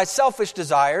clouded by selfish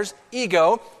desires,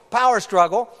 ego, power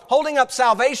struggle, holding up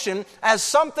salvation as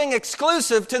something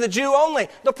exclusive to the Jew only.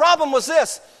 The problem was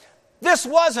this. This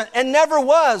wasn't and never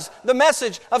was the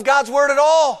message of God's Word at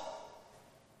all.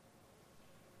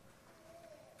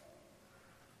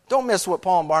 Don't miss what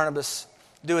Paul and Barnabas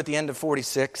do at the end of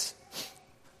 46.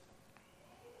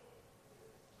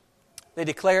 They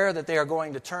declare that they are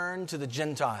going to turn to the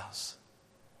Gentiles.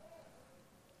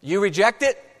 You reject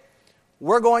it,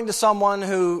 we're going to someone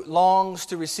who longs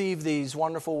to receive these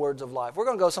wonderful words of life. We're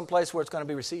going to go someplace where it's going to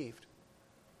be received.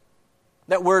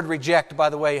 That word reject, by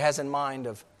the way, has in mind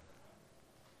of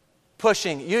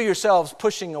you yourselves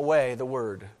pushing away the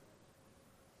word.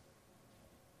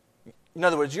 In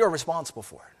other words, you're responsible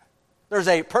for it. There's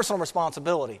a personal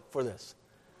responsibility for this.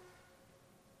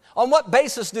 On what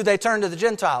basis do they turn to the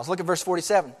Gentiles? Look at verse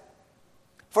 47.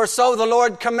 For so the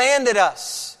Lord commanded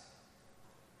us.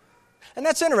 And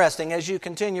that's interesting as you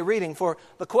continue reading, for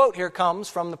the quote here comes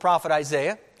from the prophet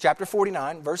Isaiah, chapter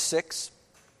 49, verse 6.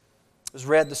 It was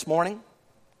read this morning.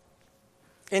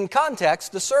 In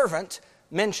context, the servant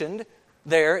mentioned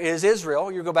there is Israel.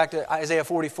 You go back to Isaiah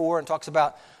 44 and talks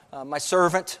about my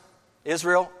servant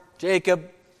Israel, Jacob.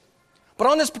 But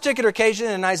on this particular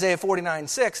occasion in Isaiah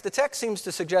 49:6, the text seems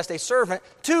to suggest a servant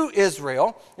to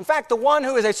Israel. In fact, the one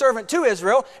who is a servant to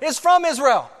Israel is from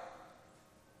Israel.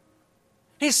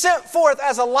 He's sent forth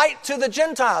as a light to the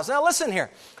Gentiles. Now listen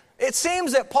here. It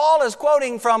seems that Paul is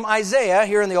quoting from Isaiah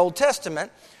here in the Old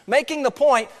Testament, making the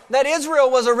point that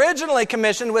Israel was originally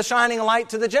commissioned with shining a light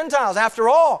to the Gentiles. After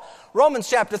all, Romans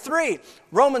chapter 3,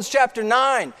 Romans chapter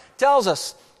 9 tells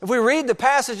us, if we read the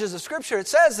passages of Scripture, it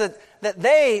says that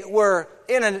they were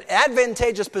in an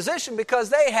advantageous position because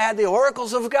they had the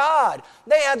oracles of God.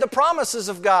 They had the promises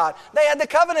of God. They had the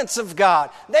covenants of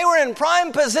God. They were in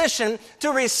prime position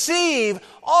to receive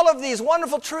all of these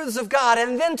wonderful truths of God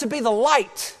and then to be the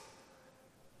light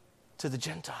to the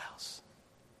Gentiles.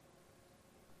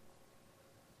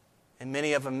 And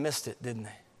many of them missed it, didn't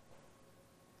they?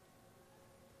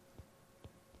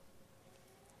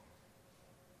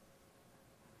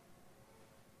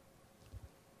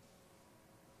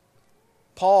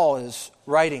 Paul is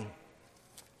writing,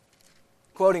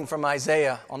 quoting from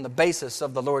Isaiah on the basis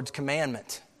of the Lord's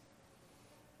commandment.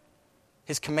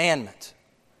 His commandment.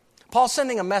 Paul's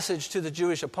sending a message to the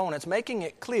Jewish opponents, making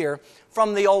it clear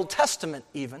from the Old Testament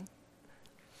even,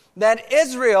 that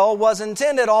Israel was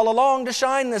intended all along to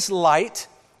shine this light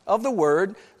of the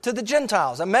Word to the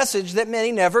Gentiles, a message that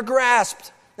many never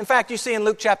grasped. In fact, you see in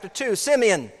Luke chapter 2,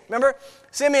 Simeon, remember?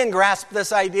 Simeon grasped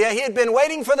this idea. He had been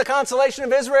waiting for the consolation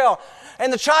of Israel.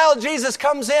 And the child Jesus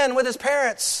comes in with his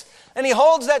parents. And he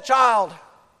holds that child.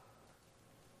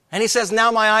 And he says,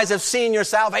 now my eyes have seen your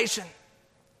salvation.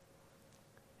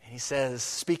 And he says,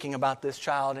 speaking about this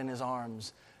child in his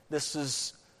arms, this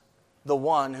is the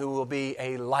one who will be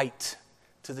a light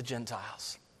to the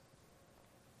Gentiles.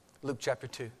 Luke chapter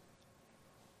 2.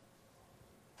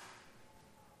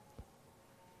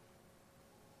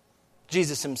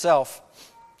 Jesus himself,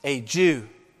 a Jew,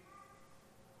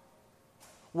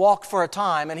 walked for a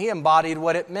time and he embodied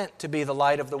what it meant to be the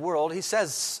light of the world. He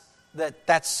says that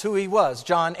that's who he was.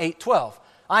 John 8:12.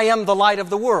 I am the light of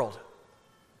the world.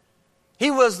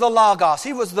 He was the Logos.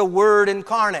 He was the Word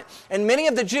incarnate. And many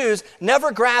of the Jews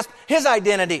never grasped his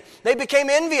identity. They became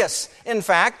envious, in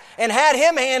fact, and had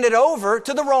him handed over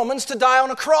to the Romans to die on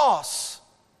a cross.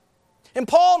 And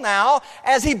Paul now,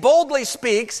 as he boldly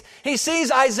speaks, he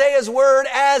sees Isaiah's word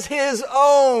as his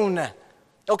own.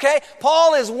 Okay?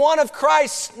 Paul is one of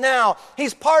Christ now.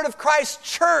 He's part of Christ's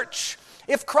church.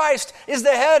 If Christ is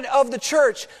the head of the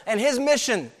church and his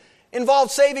mission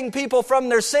involves saving people from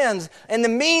their sins, and the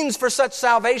means for such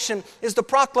salvation is the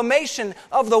proclamation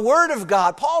of the Word of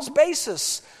God, Paul's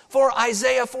basis for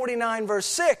Isaiah 49 verse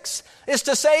 6 is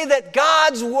to say that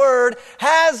God's Word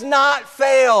has not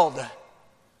failed.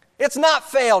 It's not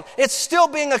failed. It's still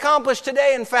being accomplished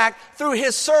today, in fact, through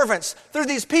His servants, through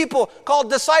these people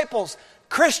called disciples,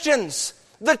 Christians,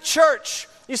 the church.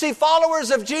 You see,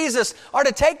 followers of Jesus are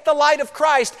to take the light of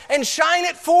Christ and shine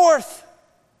it forth.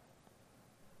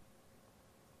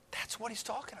 That's what he's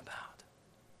talking about.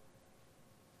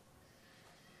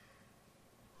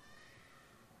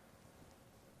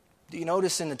 Do you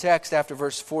notice in the text after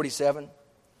verse 47,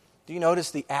 do you notice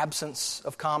the absence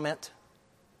of comment?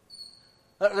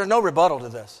 There's no rebuttal to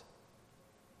this.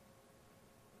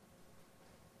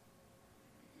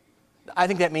 I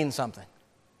think that means something.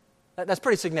 That's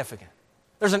pretty significant.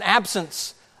 There's an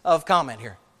absence of comment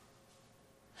here.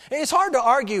 It's hard to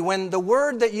argue when the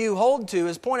word that you hold to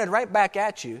is pointed right back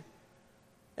at you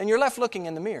and you're left looking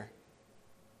in the mirror.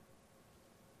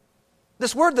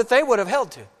 This word that they would have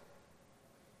held to,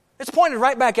 it's pointed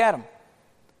right back at them.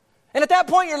 And at that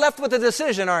point, you're left with a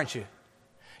decision, aren't you?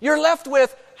 You're left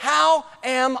with, how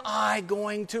am I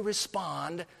going to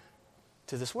respond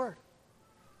to this word?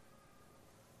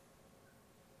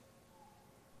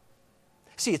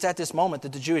 See, it's at this moment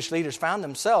that the Jewish leaders found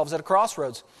themselves at a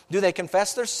crossroads. Do they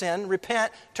confess their sin,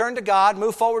 repent, turn to God,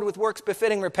 move forward with works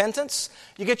befitting repentance?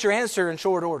 You get your answer in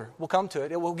short order. We'll come to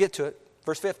it. We'll get to it.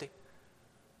 Verse 50.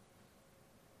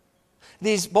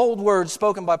 These bold words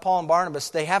spoken by Paul and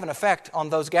Barnabas, they have an effect on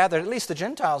those gathered, at least the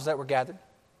Gentiles that were gathered.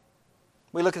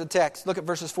 We look at the text. Look at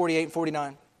verses 48 and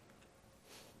 49.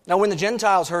 Now when the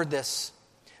Gentiles heard this,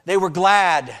 they were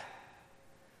glad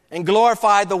and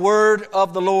glorified the word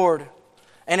of the Lord.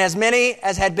 And as many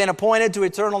as had been appointed to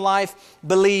eternal life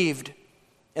believed.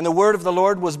 And the word of the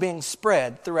Lord was being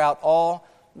spread throughout all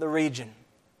the region.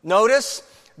 Notice,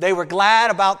 they were glad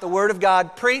about the word of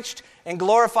God preached and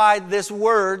glorified this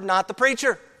word, not the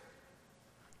preacher.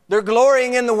 They're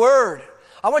glorying in the word.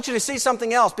 I want you to see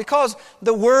something else. Because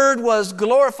the word was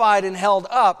glorified and held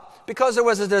up, because there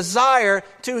was a desire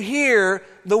to hear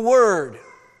the word.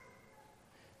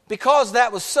 Because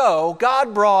that was so,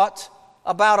 God brought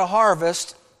about a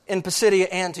harvest in Pisidia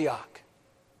Antioch.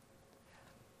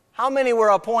 How many were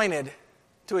appointed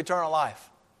to eternal life?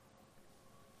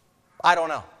 I don't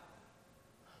know.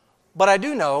 But I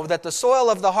do know that the soil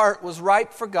of the heart was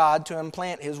ripe for God to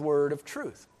implant His word of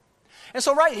truth. And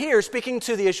so right here, speaking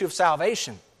to the issue of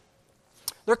salvation,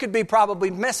 there could be probably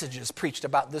messages preached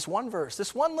about this one verse,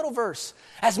 this one little verse.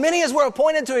 As many as were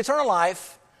appointed to eternal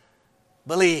life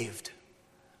believed.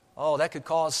 Oh, that could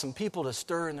cause some people to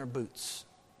stir in their boots.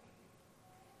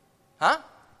 Huh?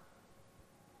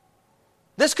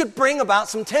 This could bring about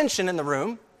some tension in the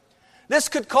room. This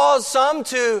could cause some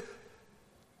to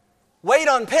wait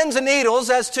on pins and needles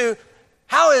as to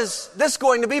how is this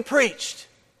going to be preached?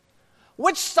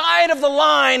 Which side of the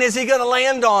line is he going to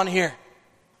land on here?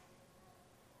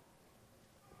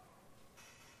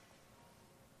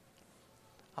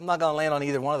 I'm not going to land on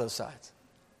either one of those sides.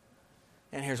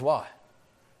 And here's why.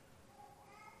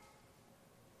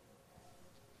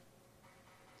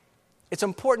 It's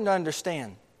important to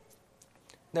understand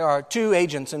there are two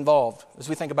agents involved as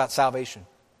we think about salvation.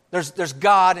 There's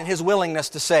God and His willingness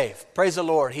to save. Praise the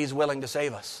Lord, He's willing to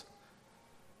save us.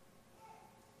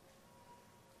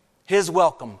 His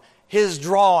welcome, His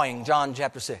drawing, John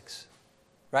chapter 6.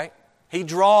 Right? He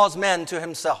draws men to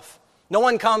Himself. No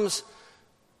one comes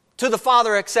to the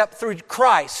Father except through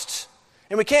Christ.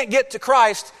 And we can't get to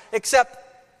Christ except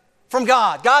from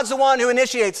God. God's the one who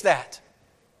initiates that.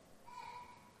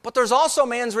 But there's also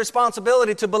man's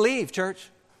responsibility to believe, church.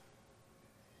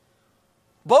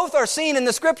 Both are seen in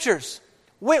the Scriptures.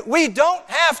 We don't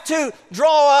have to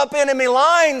draw up enemy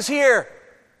lines here,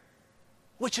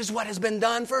 which is what has been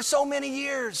done for so many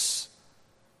years.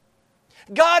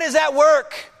 God is at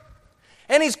work,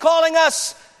 and He's calling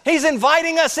us, He's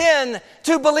inviting us in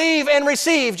to believe and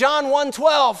receive. John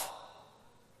 1:12.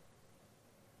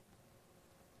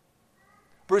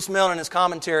 Bruce Milne in his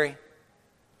commentary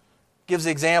gives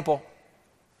the example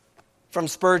from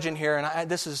Spurgeon here, and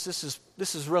this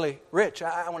is really rich.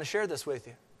 I want to share this with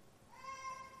you.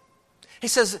 He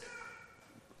says,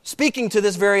 speaking to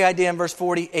this very idea in verse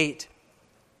 48,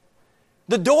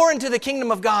 the door into the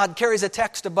kingdom of God carries a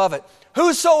text above it.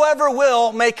 Whosoever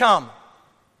will may come.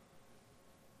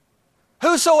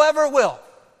 Whosoever will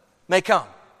may come.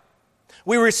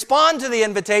 We respond to the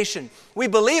invitation. We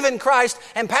believe in Christ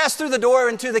and pass through the door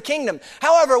into the kingdom.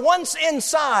 However, once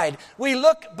inside, we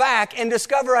look back and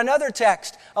discover another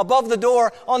text above the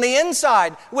door on the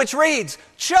inside, which reads,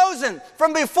 chosen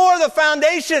from before the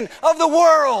foundation of the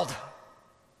world.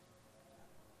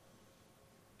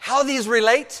 How these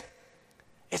relate?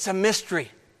 It's a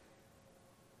mystery.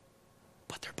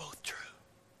 But they're both true.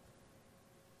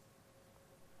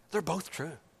 They're both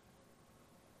true.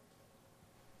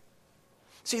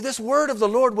 See, this word of the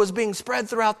Lord was being spread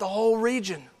throughout the whole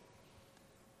region.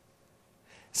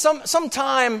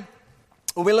 Sometime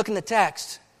when we look in the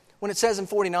text, when it says in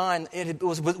 49, it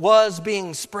was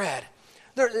being spread.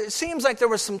 It seems like there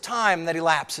was some time that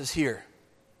elapses here.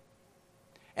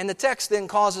 And the text then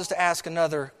causes us to ask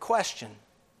another question.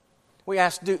 We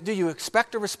ask, do you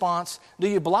expect a response? Do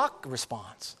you block a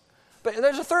response? But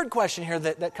there's a third question here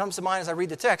that comes to mind as I read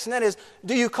the text, and that is,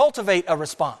 do you cultivate a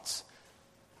response?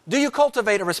 Do you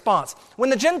cultivate a response? When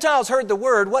the Gentiles heard the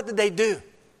word, what did they do?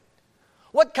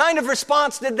 What kind of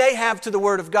response did they have to the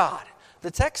word of God? The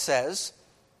text says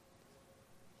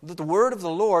that the word of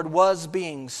the Lord was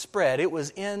being spread. It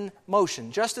was in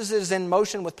motion. Just as it is in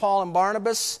motion with Paul and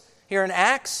Barnabas here in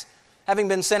Acts, having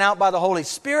been sent out by the Holy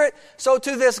Spirit, so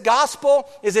too this gospel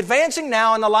is advancing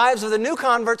now in the lives of the new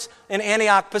converts in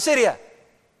Antioch, Pisidia.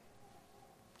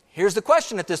 Here's the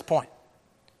question at this point.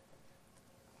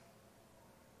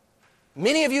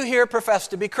 Many of you here profess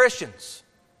to be Christians,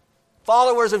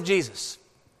 followers of Jesus.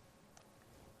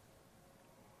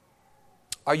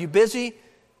 Are you busy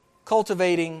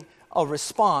cultivating a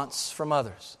response from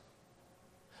others?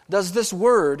 Does this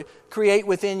word create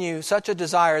within you such a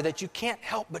desire that you can't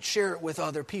help but share it with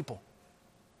other people?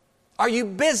 Are you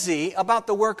busy about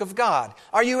the work of God?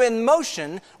 Are you in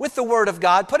motion with the Word of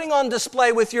God, putting on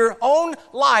display with your own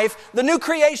life the new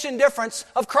creation difference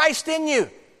of Christ in you?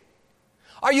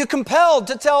 Are you compelled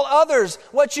to tell others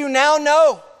what you now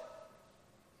know?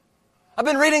 I've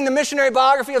been reading the missionary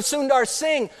biography of Sundar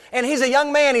Singh, and he's a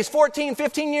young man. He's 14,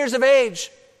 15 years of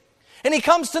age. And he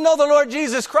comes to know the Lord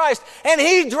Jesus Christ, and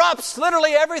he drops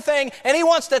literally everything, and he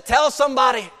wants to tell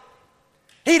somebody.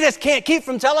 He just can't keep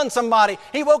from telling somebody.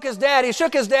 He woke his dad. He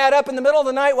shook his dad up in the middle of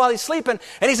the night while he's sleeping,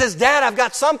 and he says, "Dad, I've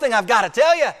got something I've got to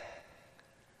tell you.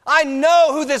 I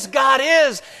know who this God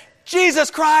is, Jesus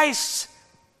Christ.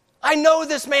 I know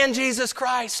this man, Jesus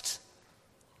Christ."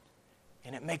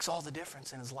 And it makes all the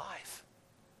difference in his life.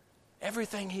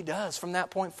 Everything he does from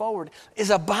that point forward is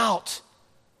about,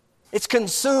 it's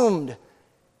consumed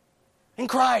in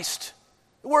Christ.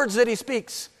 The words that he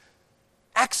speaks,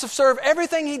 acts of service,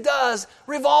 everything he does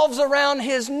revolves around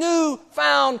his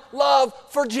newfound love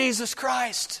for Jesus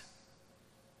Christ.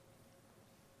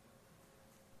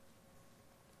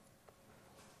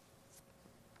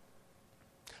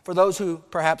 For those who,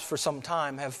 perhaps for some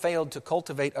time, have failed to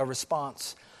cultivate a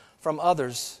response from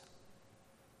others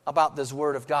about this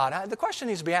Word of God, the question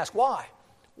needs to be asked, why?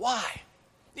 Why?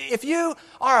 If you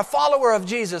are a follower of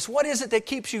Jesus, what is it that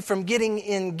keeps you from getting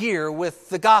in gear with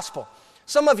the gospel?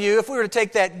 Some of you, if we were to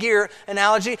take that gear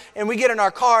analogy and we get in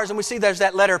our cars and we see there's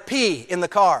that letter P in the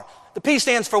car. The P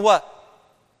stands for what?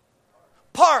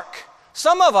 Park.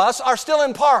 Some of us are still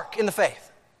in park in the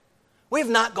faith. We've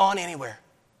not gone anywhere.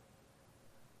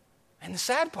 And the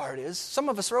sad part is, some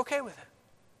of us are okay with it.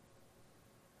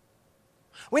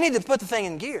 We need to put the thing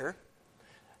in gear.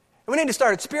 We need to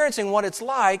start experiencing what it's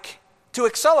like to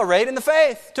accelerate in the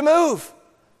faith, to move,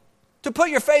 to put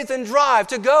your faith in drive,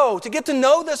 to go, to get to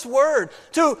know this Word,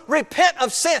 to repent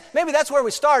of sin. Maybe that's where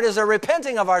we start, is a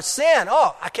repenting of our sin.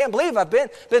 Oh, I can't believe I've been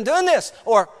doing this,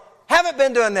 or haven't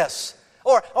been doing this.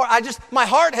 Or my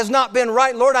heart has not been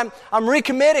right. Lord, I'm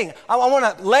recommitting. I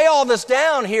want to lay all this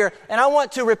down here, and I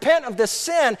want to repent of this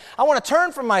sin. I want to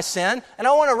turn from my sin, and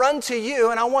I want to run to you,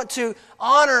 and I want to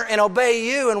honor and obey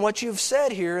you and what you've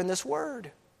said here in this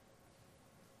Word.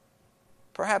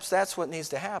 Perhaps that's what needs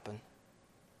to happen.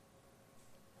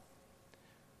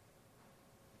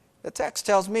 The text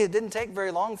tells me it didn't take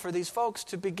very long for these folks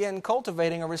to begin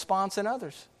cultivating a response in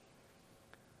others.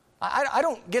 I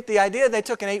don't get the idea they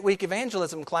took an 8-week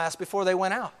evangelism class before they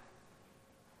went out.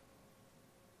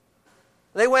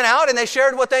 They went out and they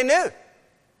shared what they knew.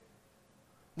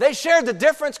 They shared the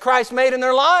difference Christ made in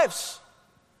their lives.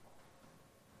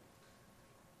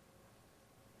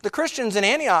 The Christians in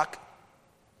Antioch,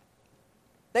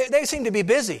 they seem to be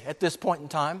busy at this point in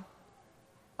time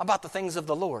about the things of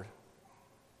the Lord.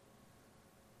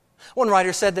 One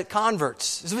writer said that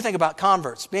converts, as we think about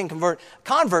converts, being converted,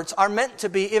 converts are meant to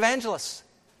be evangelists.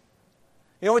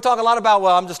 You know, we talk a lot about,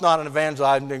 well, I'm just not an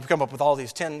evangelist. I come up with all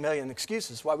these 10 million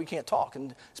excuses why we can't talk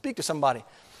and speak to somebody.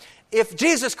 If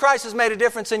Jesus Christ has made a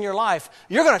difference in your life,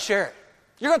 you're going to share it.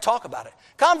 You're going to talk about it.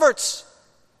 Converts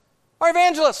are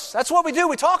evangelists. That's what we do.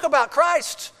 We talk about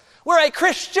Christ. We're a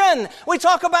Christian. We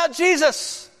talk about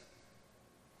Jesus.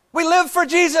 We live for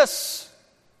Jesus.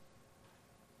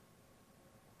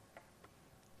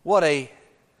 What a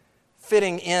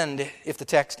fitting end if the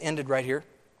text ended right here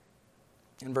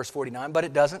in verse 49, but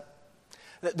it doesn't.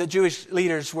 The Jewish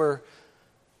leaders were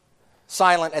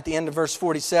silent at the end of verse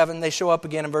 47. They show up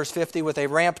again in verse 50 with a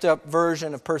ramped up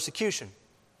version of persecution.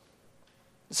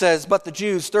 It says, "But the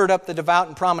Jews stirred up the devout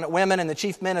and prominent women and the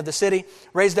chief men of the city,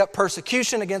 raised up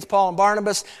persecution against Paul and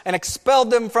Barnabas, and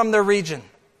expelled them from their region."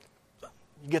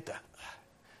 You get that?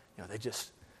 You know, they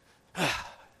just...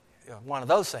 one of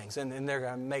those things, and they're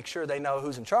going to make sure they know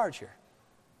who's in charge here.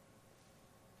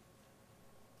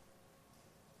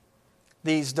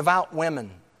 These devout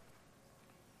women.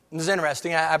 This is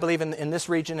interesting. I believe in this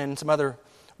region and some other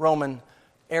Roman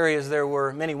areas there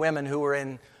were many women who were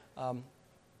in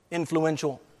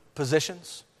influential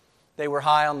positions. They were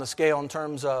high on the scale in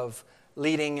terms of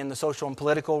leading in the social and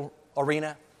political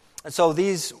arena. And so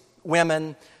these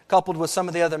women, coupled with some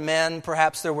of the other men,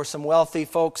 perhaps there were some wealthy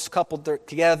folks coupled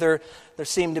together. There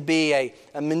seemed to be a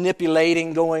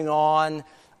manipulating going on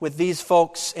with these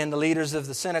folks and the leaders of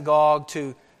the synagogue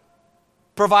to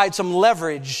provide some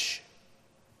leverage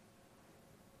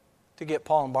to get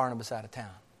Paul and Barnabas out of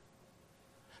town.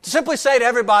 To simply say to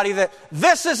everybody that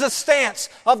this is the stance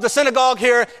of the synagogue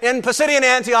here in Pisidian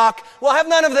Antioch. We'll have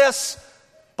none of this.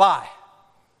 Bye.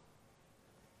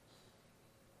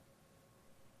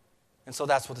 And so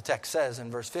that's what the text says in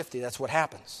verse 50. That's what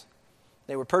happens.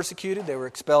 They were persecuted. They were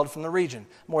expelled from the region.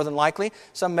 More than likely,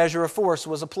 some measure of force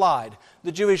was applied.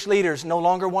 The Jewish leaders no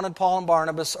longer wanted Paul and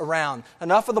Barnabas around.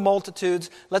 Enough of the multitudes.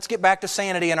 Let's get back to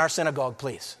sanity in our synagogue,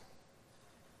 please.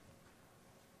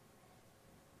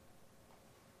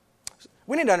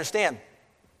 We need to understand,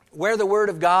 where the Word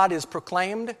of God is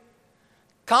proclaimed,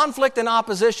 conflict and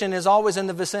opposition is always in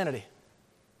the vicinity.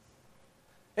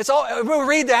 We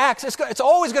read the Acts, it's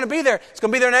always going to be there. It's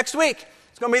going to be there next week.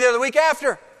 It's going to be there the week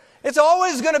after. It's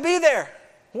always going to be there.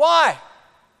 Why?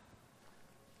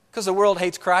 Because the world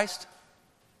hates Christ.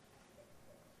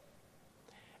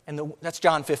 And that's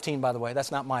John 15, by the way.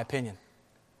 That's not my opinion.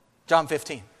 John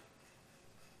 15.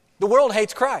 The world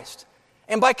hates Christ.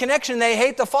 And by connection, they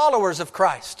hate the followers of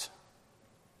Christ.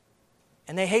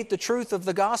 And they hate the truth of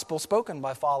the gospel spoken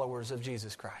by followers of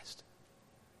Jesus Christ.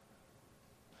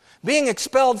 Being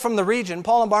expelled from the region,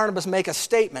 Paul and Barnabas make a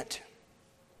statement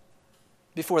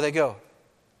before they go.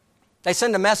 They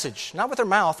send a message, not with their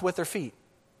mouth, with their feet.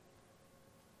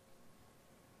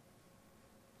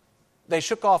 They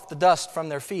shook off the dust from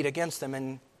their feet against them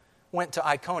and went to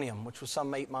Iconium, which was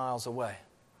some 8 miles away.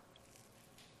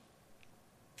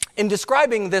 In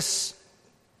describing this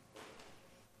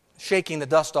shaking the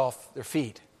dust off their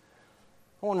feet,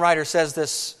 one writer says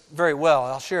this very well.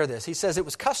 I'll share this. He says it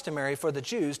was customary for the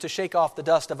Jews to shake off the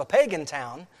dust of a pagan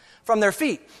town from their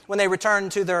feet when they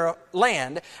returned to their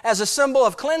land as a symbol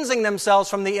of cleansing themselves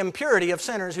from the impurity of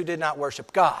sinners who did not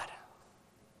worship God.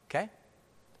 Okay?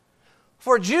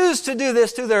 For Jews to do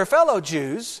this to their fellow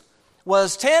Jews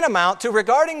was tantamount to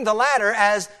regarding the latter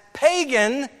as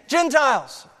pagan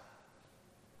Gentiles.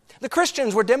 The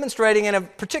Christians were demonstrating in a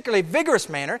particularly vigorous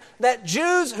manner that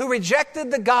Jews who rejected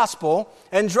the gospel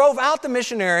and drove out the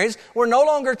missionaries were no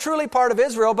longer truly part of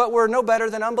Israel, but were no better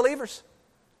than unbelievers.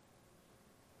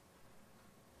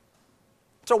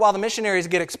 So while the missionaries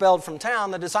get expelled from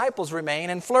town, the disciples remain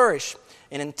and flourish.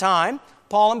 And in time,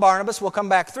 Paul and Barnabas will come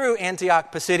back through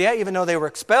Antioch Pisidia, even though they were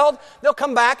expelled. They'll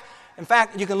come back. In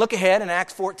fact, you can look ahead in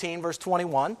Acts 14, verse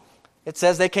 21. It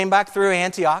says they came back through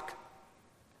Antioch.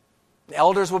 The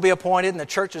elders will be appointed, and the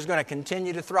church is going to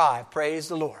continue to thrive. Praise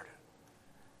the Lord.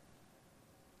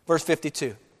 Verse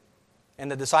 52.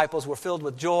 And the disciples were filled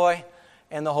with joy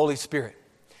and the Holy Spirit.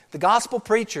 The gospel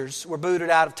preachers were booted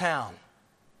out of town.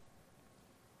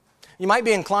 You might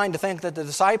be inclined to think that the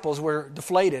disciples were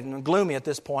deflated and gloomy at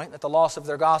this point at the loss of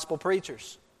their gospel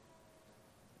preachers.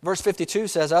 Verse 52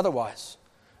 says otherwise.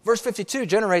 Verse 52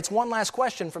 generates one last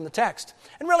question from the text.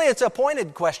 And really it's a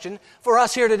pointed question for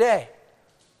us here today.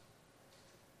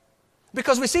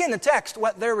 Because we see in the text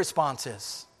what their response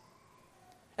is.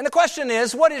 And the question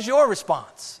is, what is your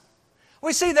response?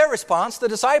 We see their response, the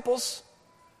disciples.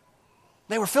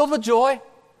 They were filled with joy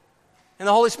and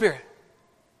the Holy Spirit.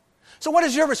 So what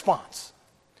is your response?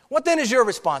 What then is your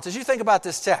response as you think about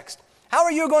this text? How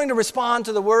are you going to respond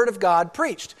to the Word of God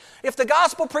preached? If the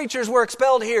gospel preachers were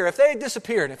expelled here, if they had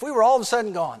disappeared, if we were all of a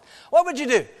sudden gone, what would you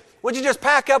do? Would you just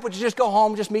pack up? Would you just go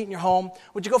home, just meet in your home?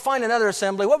 Would you go find another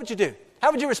assembly? What would you do?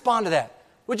 How would you respond to that?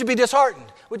 Would you be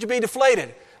disheartened? Would you be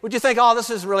deflated? Would you think, oh, this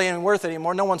isn't really even worth it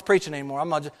anymore. No one's preaching anymore.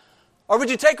 Or would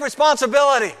you take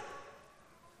responsibility?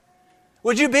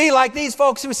 Would you be like these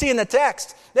folks we see in the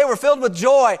text? They were filled with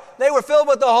joy. They were filled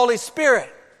with the Holy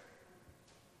Spirit.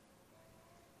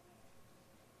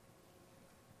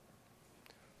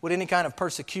 Would any kind of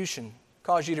persecution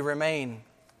cause you to remain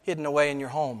hidden away in your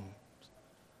home?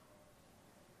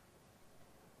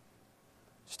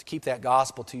 Just to keep that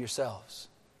gospel to yourselves.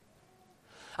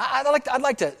 I'd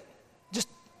like to just,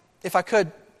 if I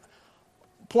could,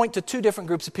 point to 2 different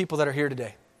groups of people that are here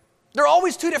today. There are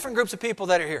always 2 different groups of people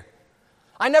that are here.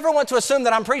 I never want to assume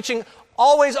that I'm preaching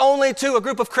always only to a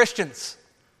group of Christians.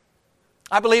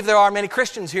 I believe there are many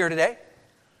Christians here today.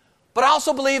 But I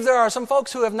also believe there are some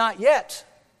folks who have not yet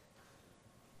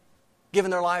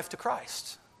given their life to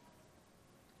Christ.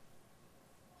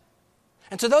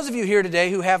 And to those of you here today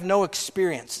who have no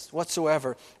experience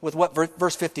whatsoever with what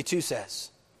verse 52 says,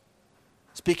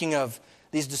 speaking of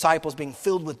these disciples being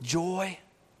filled with joy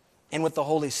and with the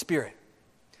Holy Spirit,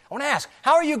 I want to ask,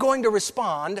 how are you going to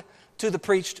respond to the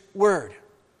preached word?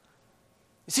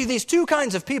 You see, these 2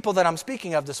 kinds of people that I'm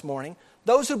speaking of this morning,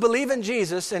 those who believe in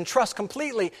Jesus and trust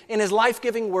completely in His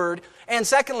life-giving word, and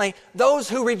secondly, those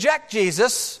who reject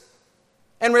Jesus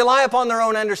and rely upon their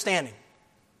own understanding.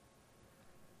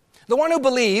 The one who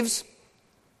believes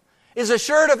is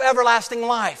assured of everlasting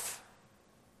life.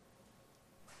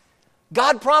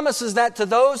 God promises that to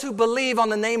those who believe on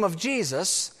the name of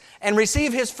Jesus and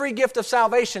receive His free gift of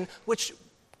salvation, which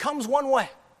comes one way,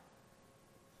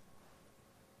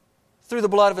 through the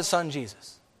blood of His Son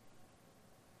Jesus.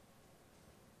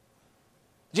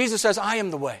 Jesus says, I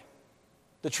am the way,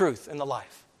 the truth, and the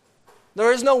life.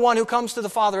 There is no one who comes to the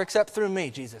Father except through me,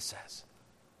 Jesus says.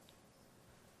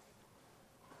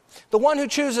 The one who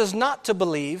chooses not to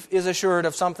believe is assured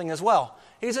of something as well.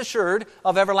 He's assured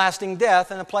of everlasting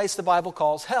death in a place the Bible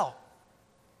calls hell.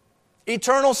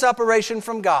 Eternal separation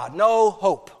from God, no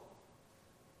hope.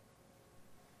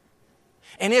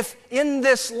 And if in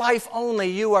this life only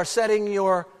you are setting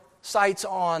your sights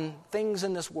on things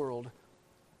in this world,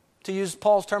 to use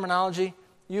Paul's terminology,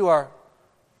 you are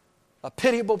a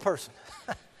pitiable person.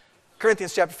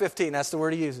 Corinthians chapter 15, that's the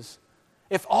word he uses.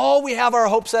 If all we have our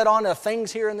hope set on are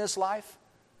things here in this life,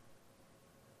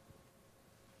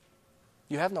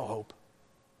 you have no hope.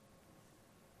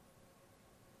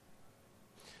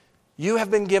 You have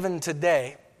been given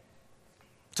today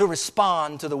to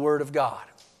respond to the Word of God.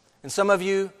 And some of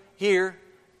you here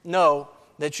know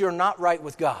that you're not right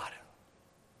with God.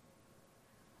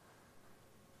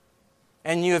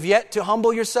 And you have yet to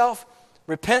humble yourself,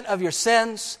 repent of your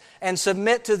sins, and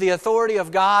submit to the authority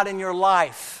of God in your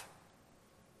life.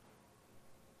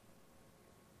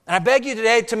 And I beg you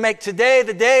today to make today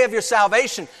the day of your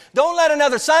salvation. Don't let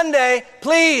another Sunday,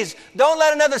 please, don't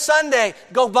let another Sunday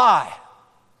go by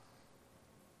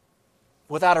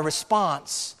without a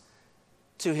response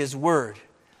to His Word.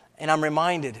 And I'm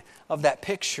reminded of that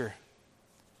picture.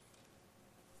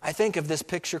 I think of this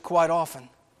picture quite often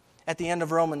at the end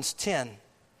of Romans 10,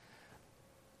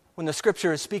 when the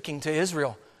Scripture is speaking to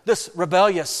Israel, this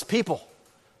rebellious people.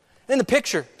 In the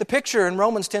picture in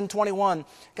Romans 10:21,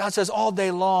 God says, all day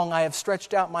long I have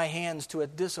stretched out my hands to a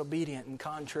disobedient and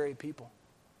contrary people.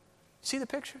 See the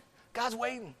picture? God's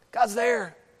waiting. God's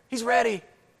there. He's ready.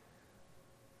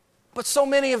 But so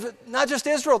many of it, not just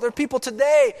Israel, there are people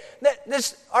today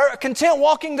that are content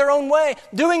walking their own way,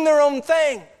 doing their own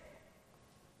thing.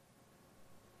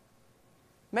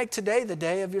 Make today the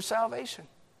day of your salvation.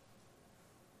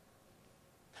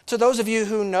 To those of you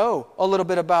who know a little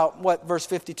bit about what verse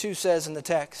 52 says in the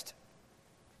text,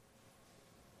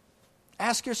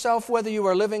 ask yourself whether you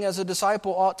are living as a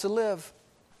disciple ought to live.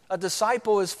 A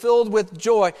disciple is filled with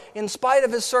joy in spite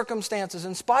of his circumstances,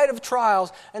 in spite of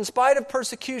trials, in spite of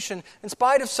persecution, in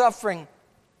spite of suffering.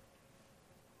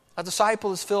 A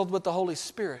disciple is filled with the Holy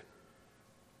Spirit.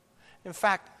 In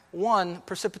fact, one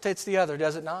precipitates the other,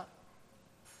 does it not?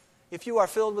 If you are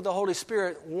filled with the Holy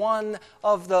Spirit, one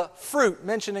of the fruit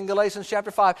mentioned in Galatians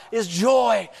chapter 5 is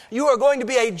joy. You are going to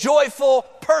be a joyful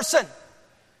person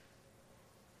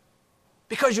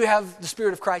because you have the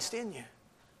Spirit of Christ in you.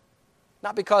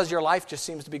 Not because your life just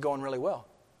seems to be going really well.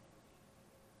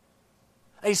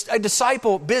 A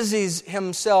disciple busies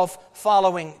himself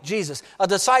following Jesus. A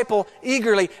disciple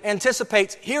eagerly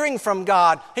anticipates hearing from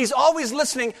God. He's always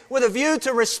listening with a view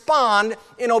to respond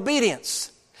in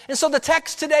obedience. And so the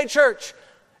text today, church,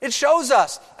 it shows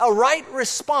us a right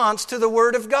response to the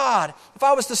Word of God. If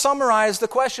I was to summarize the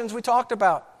questions we talked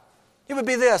about, it would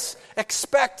be this: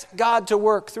 expect God to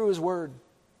work through His Word.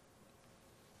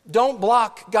 Don't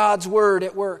block God's Word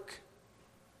at work.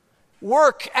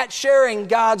 Work at sharing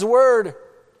God's Word.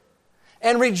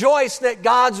 And rejoice that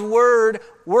God's Word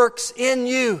works in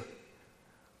you.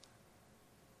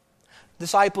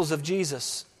 Disciples of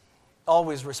Jesus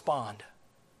always respond.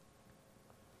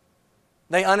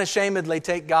 They unashamedly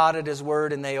take God at His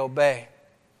word and they obey.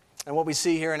 And what we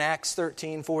see here in Acts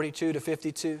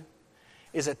 13:42-52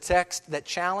 is a text that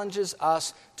challenges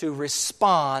us to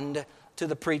respond to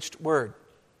the preached word.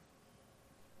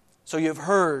 So you've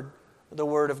heard the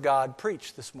Word of God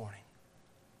preached this morning.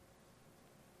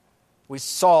 We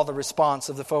saw the response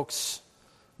of the folks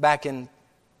back in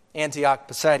Antioch,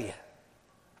 Pisidia.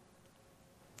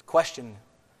 The question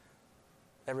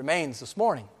that remains this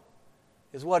morning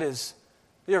is, what is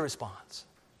your response?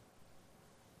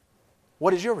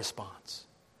 What is your response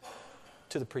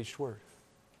to the preached word?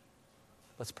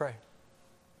 Let's pray.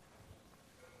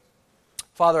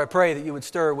 Father, I pray that you would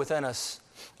stir within us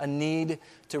a need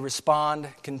to respond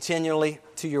continually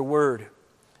to your word.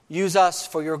 Use us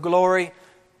for your glory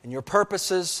and your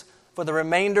purposes for the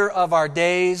remainder of our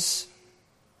days.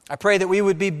 I pray that we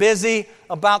would be busy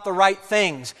about the right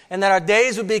things and that our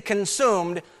days would be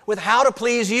consumed with how to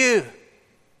please you.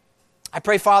 I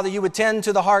pray, Father, you would tend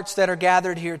to the hearts that are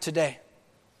gathered here today.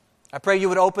 I pray you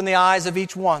would open the eyes of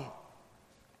each one,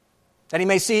 that he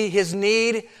may see his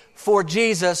need for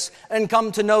Jesus and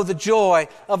come to know the joy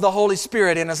of the Holy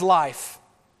Spirit in his life.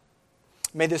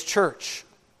 May this church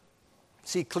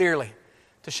see clearly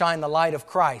to shine the light of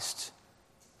Christ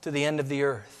to the end of the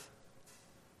earth.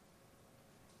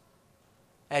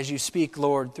 As you speak,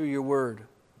 Lord, through your word,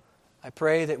 I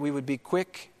pray that we would be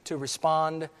quick to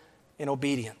respond in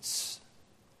obedience.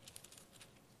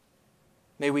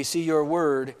 May we see your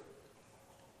word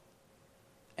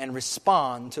and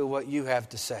respond to what you have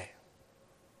to say,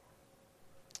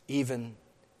 even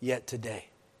yet today.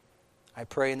 I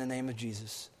pray in the name of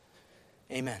Jesus.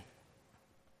 Amen.